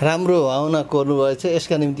 राम्रो भावना कोर्नुभएको छ,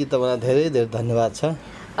 यसका निम्ति तपाईँलाई धेरै धेरै धन्यवाद छ।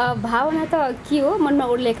 भावना त के हो, मनमा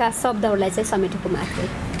उर्लेका शब्दहरूलाई चाहिँ समेटेको मात्रै।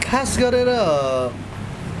 खास गरेर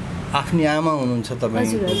आफ्नी आमा हुनुहुन्छ तपाईँ,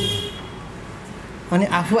 अनि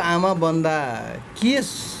आफू आमा बन्दा के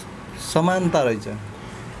समानता रहेछ?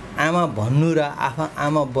 आमा भन्नु र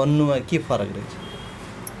आमा बन्नुमा के फरक रहेछ?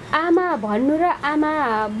 आमा भन्नु र आमा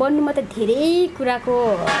बन्नुमा त धेरै कुराको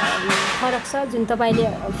फरक छ, जुन तपाईँले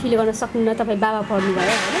फिल गर्न सक्नुहुन्न। तपाईँ बाबा पढ्नुभयो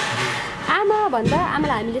होइन। आमा भन्दा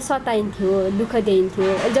आमालाई हामीले सताइन्थ्यो, दुःख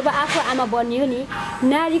दिइन्थ्यो। जब आफू आमा बनियो नि,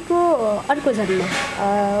 नारीको अर्को जन्म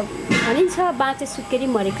भनिन्छ, बाँचे सुत्केरी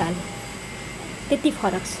मरे काल, त्यति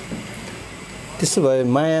फरक छ। त्यसो भए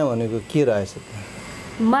माया भनेको के रहेछ त?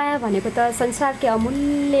 माया भनेको त संसारकै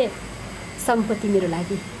अमूल्य सम्पत्ति मेरो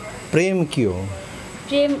लागि। प्रेम के हो?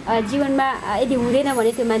 प्रेम जीवनमा यदि हुँदैन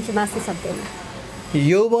भने त्यो मान्छे बाँच्न सक्दैन।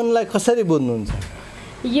 यौवनलाई कसरी बुझ्नुहुन्छ?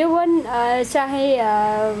 यौवन चाहे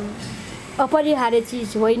अपरिहार्य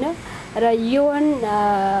चिज होइन र यौवन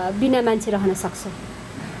बिना मान्छे रहन सक्छ।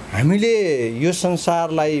 हामीले यो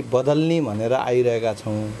संसारलाई बदल्ने भनेर आइरहेका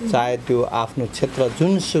छौँ, चाहे त्यो आफ्नो क्षेत्र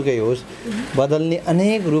जुनसुकै होस्, बदल्ने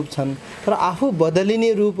अनेक रूप छन्। तर आफू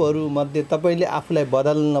बदलिने रूपहरूमध्ये तपाईँले आफूलाई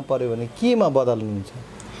बदल्न पर्यो भने केमा बदल्नुहुन्छ?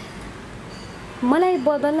 मलाई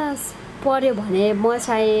बदल्न पर्यो भने म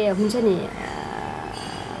चाहे हुन्छ नि,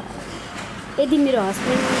 यदि मेरो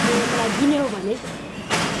हस्बेन्डले मलाई दिने हो भने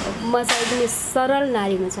म चाहिँ एकदमै सरल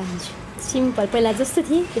नारी हुन चाहन्छु। सिम्पल, पहिला जस्तो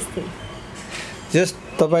थिएँ त्यस्तै। जस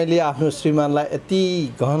तपाईँले आफ्नो श्रीमानलाई यति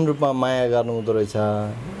गहन रूपमा माया गर्नुहुँदो रहेछ,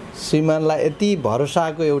 श्रीमानलाई यति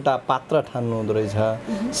भरोसाको एउटा पात्र ठान्नुहुँदो रहेछ,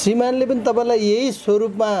 श्रीमानले पनि तपाईँलाई यही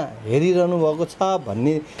स्वरूपमा हेरिरहनु भएको छ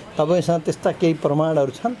भन्ने तपाईँसँग त्यस्ता केही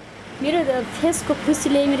प्रमाणहरू छन्? मेरो फेसको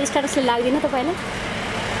खुसीले, मेरो स्ट्याटसले लाग्दैन तपाईँलाई?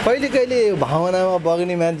 कहिले कहिले भावनामा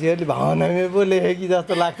बग्ने मान्छेहरूले भावनामै पो लेखे कि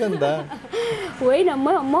जस्तो लाग्छ नि त। होइन,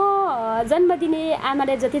 म जन्म दिने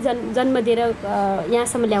आमाले जति जन्म दिएर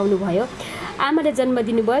यहाँसम्म ल्याउनु भयो, आमाले जन्म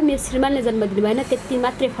दिनुभयो, मेरो श्रीमानले जन्म दिनु भएन, त्यति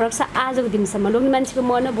मात्रै फरक छ। आजको दिनसम्म लोग्ने मान्छेको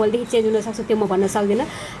मन भोलिदेखि चेन्ज हुनसक्छ, त्यो म भन्न सक्दिनँ।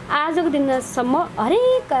 आजको दिनसम्म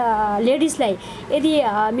हरेक लेडिजलाई यदि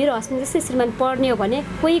मेरो हस्बेन्ड जस्तै श्रीमान पढ्ने हो भने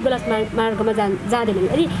कोही गलत मार्गमा जाँदैन।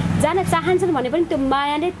 यदि जान चाहन्छन् भने पनि त्यो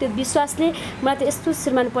मायाले, त्यो विश्वासले मलाई त यस्तो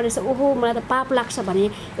श्रीमान पढेछ, ओहो मलाई त पाप लाग्छ भने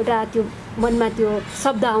एउटा त्यो मनमा त्यो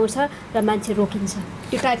शब्द आउँछ र मान्छे रोकिन्छ।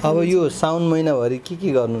 त्यो टाइप। अब यो साउन महिनाभरि के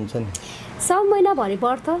गर्नुहुन्छ नि? साउन महिनाभरि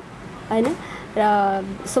व्रत होइन, र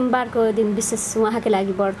सोमबारको दिन विशेष उहाँकै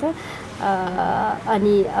लागि व्रत।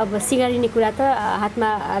 अनि अब सिँगारिने कुरा त हातमा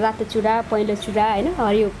रातो चुरा, पहेँलो चुरा होइन,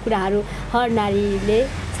 हरियो कुराहरू हर नारीले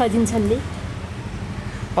सजिन्छन् नि।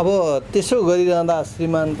 अब त्यसो गरिरहँदा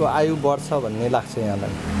श्रीमानको आयु बढ्छ भन्ने लाग्छ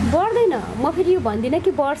यहाँलाई? बढ्दैन, म फेरि यो भन्दिनँ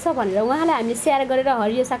कि बढ्छ भनेर। उहाँलाई हामीले स्याहार गरेर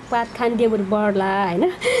हरियो सागपात खानिदियो भने बढ्ला होइन।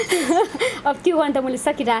 अब त्यो गर्न त मैले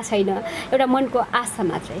सकिरहेको छैन, एउटा मनको आशा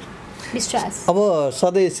मात्रै, विश्वास। अब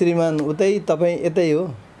सधैँ श्रीमान उतै, तपाईँ यतै हो?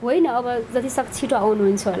 होइन, अब जति सक्दो छिटो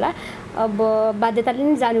आउनुहुन्छ होला। अब बाध्यताले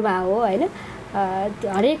नै जानुभएको हो होइन।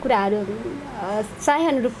 हरेक कुराहरू चाहे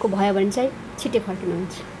अनुरूपको भयो भने चाहिँ छिटै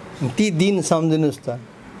फर्किनुहुन्छ। ती दिन सम्झिनुहोस् त।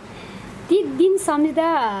 ती दिन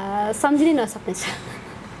सम्झिनै नसक्नेछ।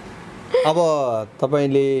 अब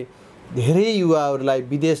तपाईँले धेरै युवाहरूलाई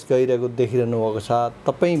विदेश गइरहेको देखिरहनु भएको छ,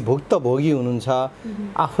 तपाईँ भुक्तभोगी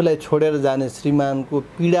हुनुहुन्छ। आफूलाई छोडेर जाने श्रीमानको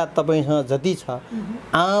पीडा तपाईँसँग जति छ,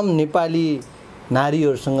 आम नेपाली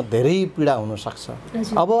नारीहरूसँग धेरै पीडा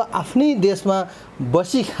हुनसक्छ। अब आफ्नै देशमा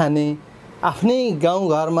बसी खाने, आफ्नै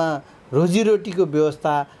गाउँघरमा रोजीरोटीको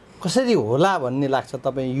व्यवस्था कसरी होला भन्ने लाग्छ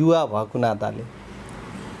तपाईँ युवा भएको नाताले?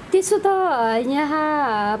 त्यसो त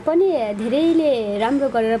यहाँ पनि धेरैले राम्रो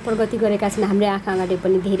गरेर प्रगति गरेका छन्। हाम्रो आँखा अगाडि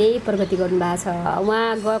पनि धेरै प्रगति गर्नुभएको छ।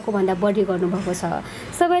 उहाँ गएको भन्दा बढी गर्नुभएको छ।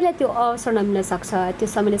 सबैलाई त्यो अवसर नमिल्न सक्छ, त्यो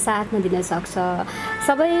समयले साथ नदिन सक्छ,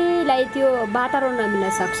 सबैलाई त्यो वातावरण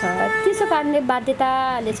नमिल्न सक्छ। त्यसो कारणले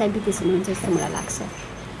बाध्यताले चाहिँ विदेश हुनुहुन्छ जस्तो मलाई लाग्छ।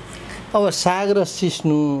 अब साग र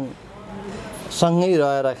सिस्नु सँगै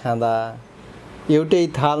रहेर खाँदा, एउटै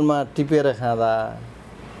थालमा टिपेर खाँदा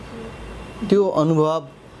त्यो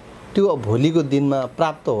अनुभव त्यो भोलिको दिनमा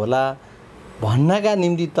प्राप्त होला भन्नका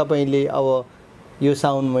निम्ति तपाईँले अब यो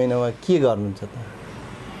साउन महिनामा के गर्नुहुन्छ त?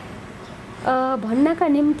 भन्नका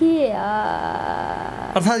निम्ति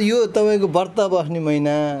अर्थात् यो तपाईँको व्रत बस्ने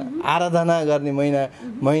महिना, आराधना गर्ने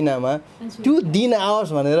महिनामा त्यो दिन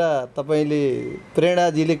आओस् भनेर तपाईँले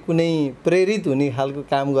प्रेरणाजीले कुनै प्रेरित हुने खालको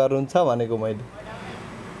काम गर्नुहुन्छ भनेको मैले।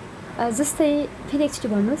 जस्तै फेरि एकचोटि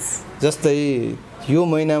भन्नुहोस्। जस्तै यो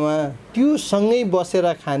महिनामा त्यो सँगै बसेर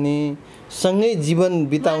खाने, सँगै जीवन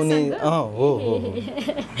बिताउने। हो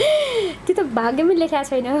त्यो त भाग्यमै लेखा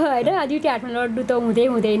छैन होइन। दुईवटा हातमा लड्डु त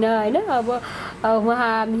हुँदैन होइन। अब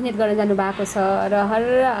उहाँ मिहिनेत गर्न जानुभएको छ र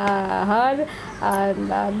हर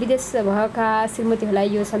विदेश भएका श्रीमतीहरूलाई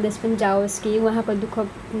यो सन्देश पनि जाओस् कि उहाँको दुःख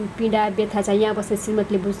पीडा व्यथा चाहिँ यहाँ बस्ने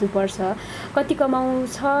श्रीमतीले बुझ्नुपर्छ। कति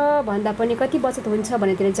कमाउँछ भन्दा पनि कति बचत हुन्छ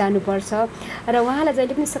भनेतिर जानुपर्छ र उहाँलाई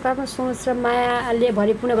जहिले पनि सकारात्मक सोच र मायाले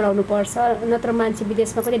भरिपूर्ण गराउनुपर्छ। नत्र मान्छे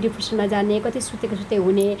विदेशमा कति डिप्रेसनमा जाने, कति सुते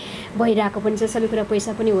हुने भइरहेको पनि छ। सबै कुरा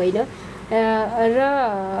पैसा पनि होइन र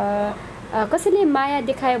कसैले माया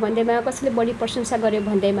देखायो भन्दैमा, कसैले बढी प्रशंसा गर्यो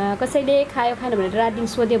भन्दैमा, कसैले खायो खान भनेर रात दिन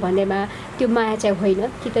सोध्यो भन्दैमा त्यो माया चाहिँ होइन।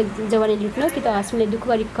 कि त जवानी लुट्न, कि त हस्बेन्डले दुःख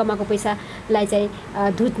गरी कमाएको पैसालाई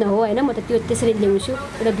चाहिँ धुत्न हो होइन। म त त्यो त्यसरी ल्याउँछु।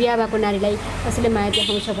 र बिहा भएको नारीलाई कसैले माया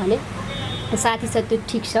देखाउँछ भने साथी छ, त्यो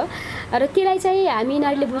ठिक छ। र त्यसलाई चाहिँ हामी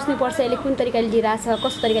नारीले बुझ्नुपर्छ। यसले कुन तरिकाले लिइरहेछ,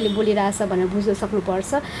 कस्तो तरिकाले बोलिरहेछ भनेर बुझ्न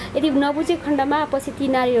सक्नुपर्छ। यदि नबुझेको खण्डमा पछि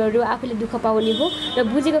ती नारीहरू आफूले दुःख पाउने हो र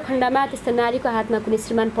बुझेको खण्डमा त्यस्तो नारीको हातमा कुनै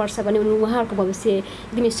श्रीमान पर्छ भने उहाँहरूको भविष्य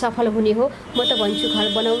एकदमै सफल हुने हो। म त भन्छु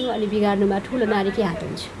घर बनाउनु अनि बिगार्नुमा ठुलो नारीकै हात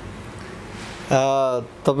हुन्छ।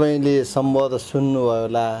 तपाईँले सम्भवतः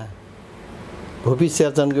सुन्नुभयो होला, भूपी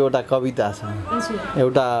शेरचनको एउटा कविता छ।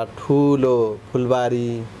 एउटा ठुलो फुलबारी,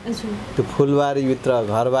 त्यो फुलबारीभित्र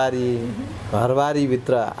घरबारी,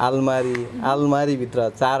 घरबारीभित्र आलमारी, आलमारीभित्र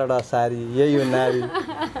चारवटा सारी, यही हो नारी।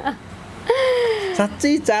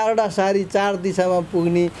 साँच्चै चारवटा सारी, चार दिशामा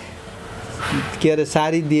पुग्ने के अरे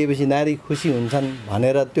सारी दिएपछि नारी खुसी हुन्छन्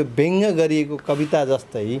भनेर त्यो व्यङ्ग्य गरिएको कविता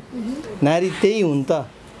जस्तै नारी त्यही हुन् त,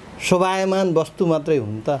 शोभायमान वस्तु मात्रै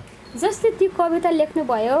हुन् त। जस्तै त्यो कविता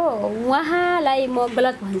लेख्नुभयो, उहाँलाई म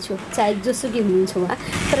गलत भन्छु, चाहे जोसुकै हुनुहुन्छ उहाँ,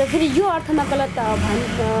 तर फेरि यो अर्थमा गलत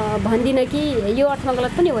भन्दिनँ कि यो अर्थमा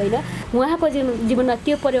गलत पनि होइन। उहाँको जीवनमा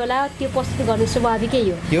त्यो पर्यो होला, त्यो प्रस्तुत गर्नु स्वाभाविकै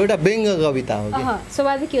हो। एउटा व्यङ्ग्य कविता हो,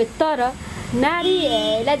 स्वाभाविकै हो। तर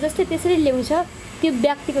नारीलाई जस्तै त्यसरी ल्याउँछ, त्यो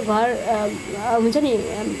व्यक्तिको घर हुन्छ नि,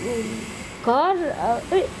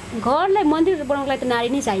 घरलाई मन्दिर बनाउनको लागि त नारी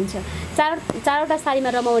नै चाहिन्छ। चारवटा साडीमा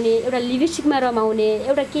रमाउने, एउटा लिपस्टिकमा रमाउने,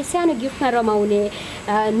 एउटा के सानो गिफ्टमा रमाउने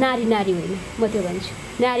नारी होइन। म त्यो भन्छु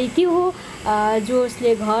नारी त्यो हो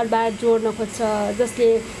जसले घरबार जोड्न खोज्छ, जसले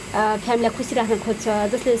फ्यामिलीलाई खुसी राख्न खोज्छ,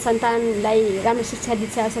 जसले सन्तानलाई राम्रो शिक्षा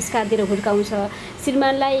दीक्षा संस्कार दिएर हुर्काउँछ,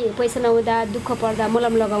 श्रीमानलाई पैसा नहुँदा दुःख पर्दा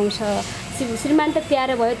मलम लगाउँछ। श्रीमान त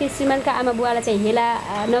प्यारो भयो, त्यो श्रीमानका आमा बुवालाई चाहिँ हेला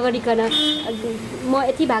नगरिकन म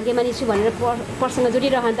यति भाग्यमानी छु भनेर प्रसङ्ग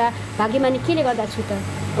जोडिरहँदा भाग्यमानी केले गर्दा छु त?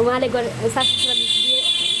 उहाँले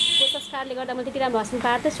संस्कारले गर्दा म त्यति राम्रो हस्बेन्ड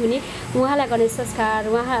पाएर त छु नि। उहाँलाई गर्ने संस्कार,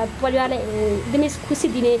 उहाँ परिवारलाई एकदमै खुसी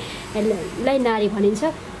दिनेलाई नारी भनिन्छ।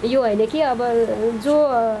 यो होइन कि अब जो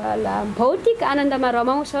भौतिक आनन्दमा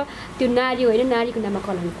रमाउँछ त्यो नारी होइन, नारीको नाममा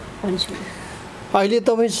कलङ्क भन्छु। अहिले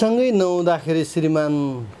तपाईँसँगै नहुँदाखेरि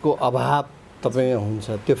श्रीमानको अभाव तपाईँ हुन्छ,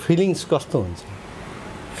 त्यो फिलिङ्स कस्तो हुन्छ?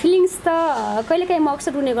 फिलिङ्स त कहिलेकाहीँ म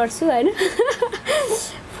अक्सर रुने गर्छु होइन।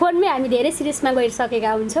 फोनमै हामी धेरै सिरियसमा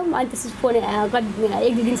गइसकेका हुन्छौँ, अनि त्यसपछि फोन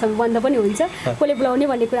एक दुई दिनसम्म बन्द पनि हुन्छ, कसले बोलाउने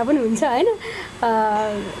भन्ने कुरा पनि हुन्छ होइन।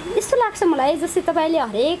 यस्तो लाग्छ मलाई जस्तै तपाईँले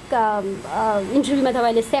हरेक इन्टरभ्यूमा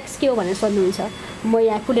तपाईँले सेक्स के हो भनेर सोध्नुहुन्छ। म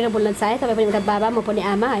यहाँ खुलेर बोल्न चाहेँ, तपाईँ पनि एउटा बाबा, म पनि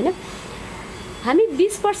आमा होइन। हामी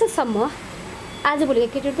 20 वर्षसम्म, आजभोलिको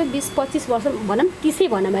केटीहरू त 20-25 वर्ष भनौँ, 30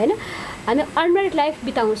 भनौँ होइन, हामी अनम्यारिड लाइफ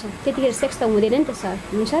बिताउँछौँ। त्यतिखेर सेक्स त हुँदैन नि त सर,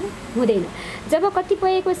 हुन्छ र? हुँदैन। जब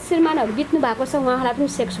कतिपयको श्रीमानहरू बित्नु भएको छ उहाँलाई पनि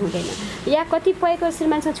सेक्स हुँदैन, या कतिपयको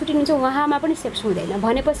श्रीमानसँग छुट्टिनुहुन्छ उहाँमा पनि सेक्स हुँदैन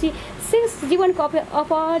भनेपछि सेक्स जीवनको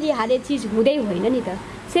अपरिहार्य चिज हुँदै होइन नि त।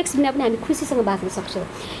 सेक्स बिना पनि हामी खुसीसँग बाँच्न सक्छौँ।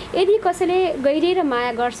 यदि कसैले गहिरिएर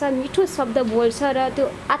माया गर्छ, मिठो शब्द बोल्छ र त्यो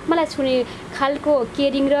आत्मालाई छुने खालको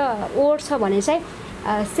केयरिङ र ओढ्छ भने चाहिँ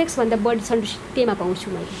सेक्सभन्दा बढी सन्तुष्टि त्यहीमा पाउँछु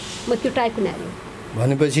मैले। म त्यो टाइपको नारी हो।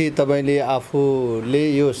 भनेपछि तपाईँले आफूले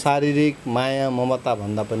यो शारीरिक माया ममता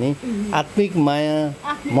भन्दा पनि आत्मिक माया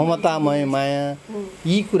ममतामय माया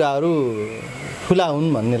यी कुराहरू ठुला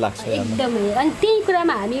हुन् भन्ने लाग्छ। एकदमै। अनि त्यही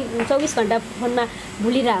कुरामा हामी 24 घण्टा फोनमा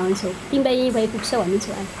भुलिरहेको हुन्छौँ, तिमीलाई यहीँ भइ पुग्छ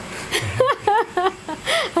भन्छु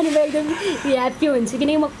अनि म एकदम ह्याप्पी हुन्छु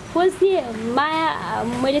किनकि म खोज्ने माया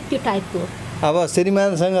मैले त्यो टाइपको। अब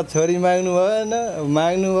श्रीमानसँग छोरी माग्नु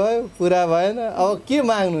भयो पुरा भएन, अब के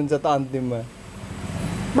माग्नुहुन्छ त अन्तिममा?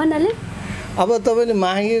 भन्नाले अब तपाईँले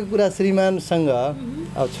मागेको कुरा श्रीमानसँग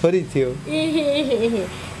अब छोरी थियो,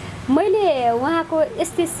 मैले उहाँको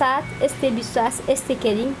यस्तै साथ यस्तै विश्वास यस्तै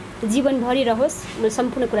केयरिङ जीवनभरि रहोस्, म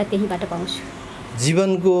सम्पूर्ण कुरा त्यहीँबाट पाउँछु।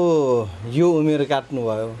 जीवनको यो उमेर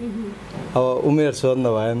काट्नुभयो, अब उमेर सोध्नु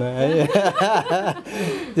भएन है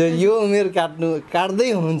यो उमेर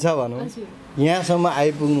काट्दै हुनुहुन्छ भनौँ, यहाँसम्म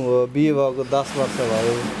आइपुग्नु हो, बिहे भएको 10 वर्ष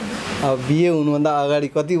भयो। अब बिहे हुनुभन्दा अगाडि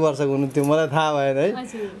कति वर्षको हुनुहुन्थ्यो मलाई थाहा भएन है।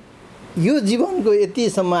 यो जीवनको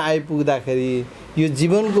यतिसम्म आइपुग्दाखेरि यो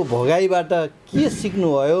जीवनको भोगाइबाट के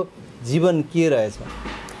सिक्नुभयो? जीवन के रहेछ?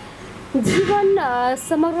 जीवन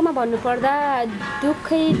समग्रमा भन्नुपर्दा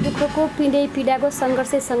दुःखको पीडाको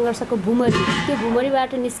सङ्घर्षको भुमरी, त्यो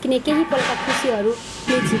भुमरीबाट निस्किने केही पलका खुसीहरू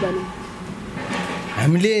नै जीवन हो।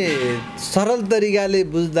 हामीले सरल तरिकाले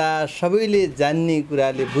बुझ्दा, सबैले जान्ने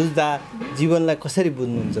कुराले बुझ्दा जीवनलाई कसरी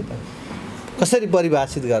बुझ्नुहुन्छ त? कसरी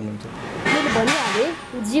परिभाषित गर्नुहुन्छ? मैले भनिहालेँ,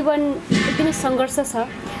 जीवन एकदमै सङ्घर्ष छ।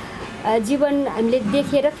 जीवन हामीले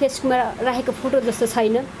देखेर फेसबुकमा राखेको फोटो जस्तो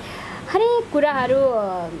छैन। हरेक कुराहरू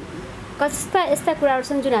यस्ता कुराहरू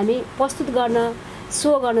छन् जुन हामी प्रस्तुत गर्न सो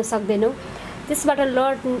गर्न सक्दैनौँ। त्यसबाट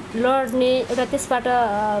लड्ने एउटा, त्यसबाट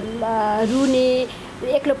रुने,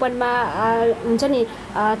 एक्लोपनमा हुन्छ नि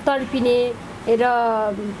तडपिने र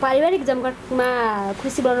पारिवारिक जमघटमा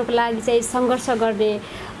खुसी बनाउनको लागि चाहिँ सङ्घर्ष गर्ने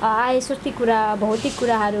आय स्रोतकी कुरा, भौतिक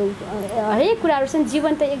कुराहरू, हरेक कुराहरू छन्।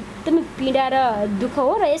 जीवन त एकदमै पीडा र दुःख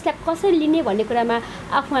हो र यसलाई कसरी लिने भन्ने कुरामा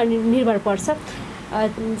आफूमा निर्भर पर्छ।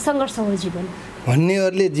 सङ्घर्ष हो जीवन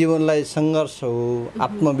भन्नेहरूले जीवनलाई सङ्घर्ष हो,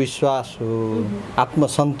 आत्मविश्वास हो,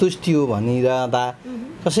 आत्मसन्तुष्टि हो भनिरहँदा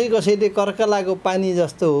कसैले कर्कलाको पानी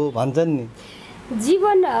जस्तो हो भन्छन् नि।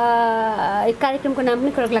 जीवन कार्यक्रमको नाम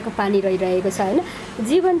पनि कर्कलाको पानी रहिरहेको छ होइन।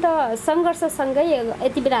 जीवन त सङ्घर्षसँगै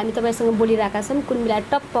यति बेला हामी तपाईँसँग बोलिरहेका छौँ, कुन बेला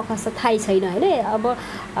टप्प खस्छ थाहै छैन होइन। अब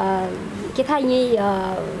के थाहा, यहीँ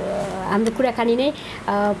हाम्रो कुराकानी नै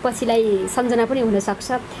पछिलाई सम्झना पनि हुनसक्छ।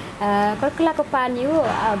 कर्कलाको पानी हो,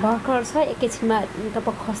 भर्खर छ, एकैछिनमा टप्प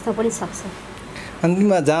खस्न पनि सक्छ।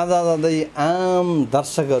 अन्तिममा जाँदै आम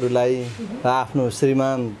दर्शकहरूलाई र आफ्नो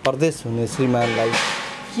श्रीमान, परदेश हुने श्रीमानलाई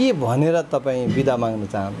के भनेर तपाईँ बिदा माग्न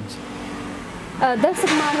चाहनुहुन्छ? दर्शक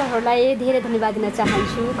महानुभावहरूलाई धेरै धन्यवाद दिन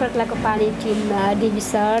चाहन्छु। कर्कलाको पानी टिम डेभी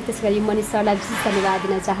सर, त्यसै गरी मनिष सरलाई विशेष धन्यवाद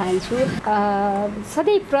दिन चाहन्छु।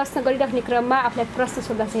 सधैँ प्रश्न गरिराख्ने क्रममा आफूलाई प्रश्न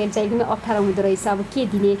सोद्दाखेरि चाहिँ एकदमै अप्ठ्यारो हुँदो रहेछ। अब के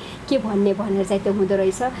दिने के भन्ने भनेर चाहिँ त्यो हुँदो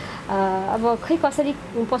रहेछ। अब खै कसरी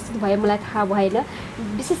प्रस्तुत भयो मलाई थाहा भएन।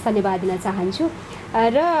 विशेष धन्यवाद दिन चाहन्छु।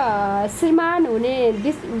 र श्रीमान हुने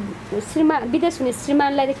विदेश हुने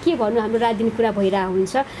श्रीमानलाई त के भन्नु, हाम्रो रात दिन कुरा भइरहेको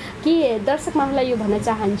हुन्छ कि दर्शक महानुलाई यो भन्न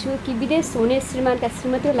चाहन्छु कि विदेश हुने श्रीमानका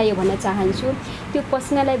श्रीमतीहरूलाई यो भन्न चाहन्छु, त्यो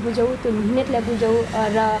पसिनालाई बुझौँ, त्यो मिहिनेतलाई बुझौँ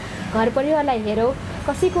र घर परिवारलाई हेरौँ।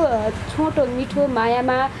 कसैको छोटो मिठो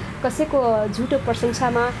मायामा, कसैको झुटो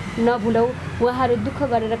प्रशंसामा नभुलौँ। उहाँहरू दुःख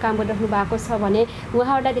गरेर काम गरिराख्नु भएको छ भने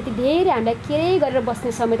उहाँहरूलाई त्यति धेरै हामीलाई केही गरेर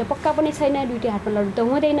बस्ने समय त पक्का पनि छैन। दुइटै हातमा लड्नु त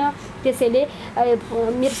हुँदैन। त्यसैले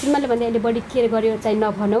मेरो श्रीमानले भन्दा अहिले बढी केयर गर्यो चाहिँ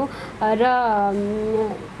नभनौँ र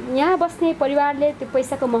यहाँ बस्ने परिवारले त्यो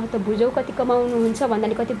पैसाको महत्त्व बुझौँ। कति कमाउनुहुन्छ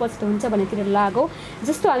भन्नाले कति बचत हुन्छ भन्नेतिर लागौँ।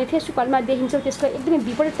 जस्तो हामी फेसबुकहरूमा देखिन्छौँ त्यसको एकदमै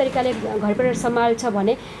विपरीत तरिकाले घर परिवार सम्हाल्छ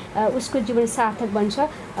भने उसको जीवन सार्थक बन्छ,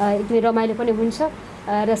 एकदमै रमाइलो पनि हुन्छ।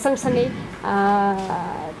 र सँगसँगै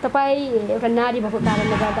तपाईँ एउटा नारी भएको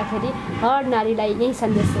कारणले गर्दाखेरि हर नारीलाई यही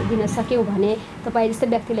सन्देश दिन सक्यौँ भने, तपाईँ जस्तो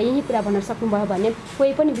व्यक्तिलाई यही कुरा भन्न सक्नुभयो भने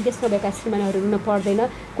कोही पनि विदेशमा भएका श्रीमानहरू रुन पर्दैन,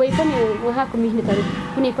 कोही पनि उहाँको मिहिनेतहरू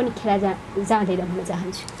कुनै पनि खेला जाँदैन भन्न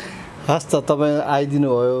चाहन्छु। हस् त, तपाईँ आइदिनु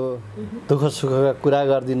भयो, दुःख सुखका कुरा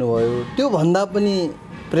गरिदिनु भयो, त्यो भन्दा पनि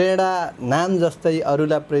प्रेरणा नाम जस्तै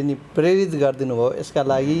अरूलाई प्रेरित गरिदिनु भयो, यसका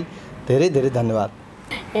लागि धेरै धेरै धन्यवाद।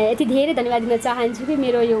 यति धेरै धन्यवाद दिन चाहन्छु कि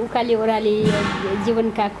मेरो यो उकाली ओह्राली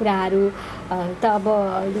जीवनका कुराहरू त अब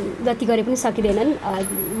जति गरे पनि सकिँदैनन्।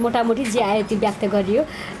 मोटामोटी जे आयो त्यो व्यक्त गरियो।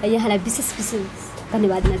 यहाँलाई विशेष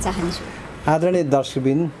धन्यवाद दिन चाहन्छु। आदरणीय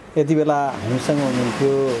दर्शकबिन, यति बेला हामीसँग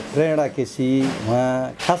हुनुहुन्थ्यो प्रेरणा केसी।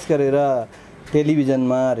 उहाँ खास गरेर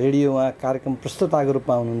टेलिभिजनमा, रेडियोमा कार्यक्रम प्रस्तुताको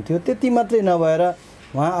रूपमा हुनुहुन्थ्यो। त्यति मात्रै नभएर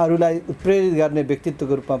उहाँ अरूलाई उत्प्रेरित गर्ने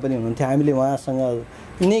व्यक्तित्वको रूपमा पनि हुनुहुन्थ्यो। हामीले उहाँसँग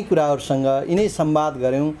यिनै कुराहरूसँग यिनै संवाद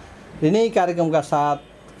गऱ्यौँ। यिनै कार्यक्रमका साथ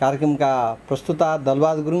कार्यक्रमका प्रस्तुता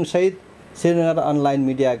दलबहादुर गुरुङ सहित श्रीनगर अनलाइन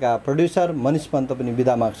मिडियाका प्रोड्युसर मनिष पन्त पनि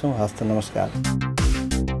बिदा माग्छौँ। हस्त नमस्कार।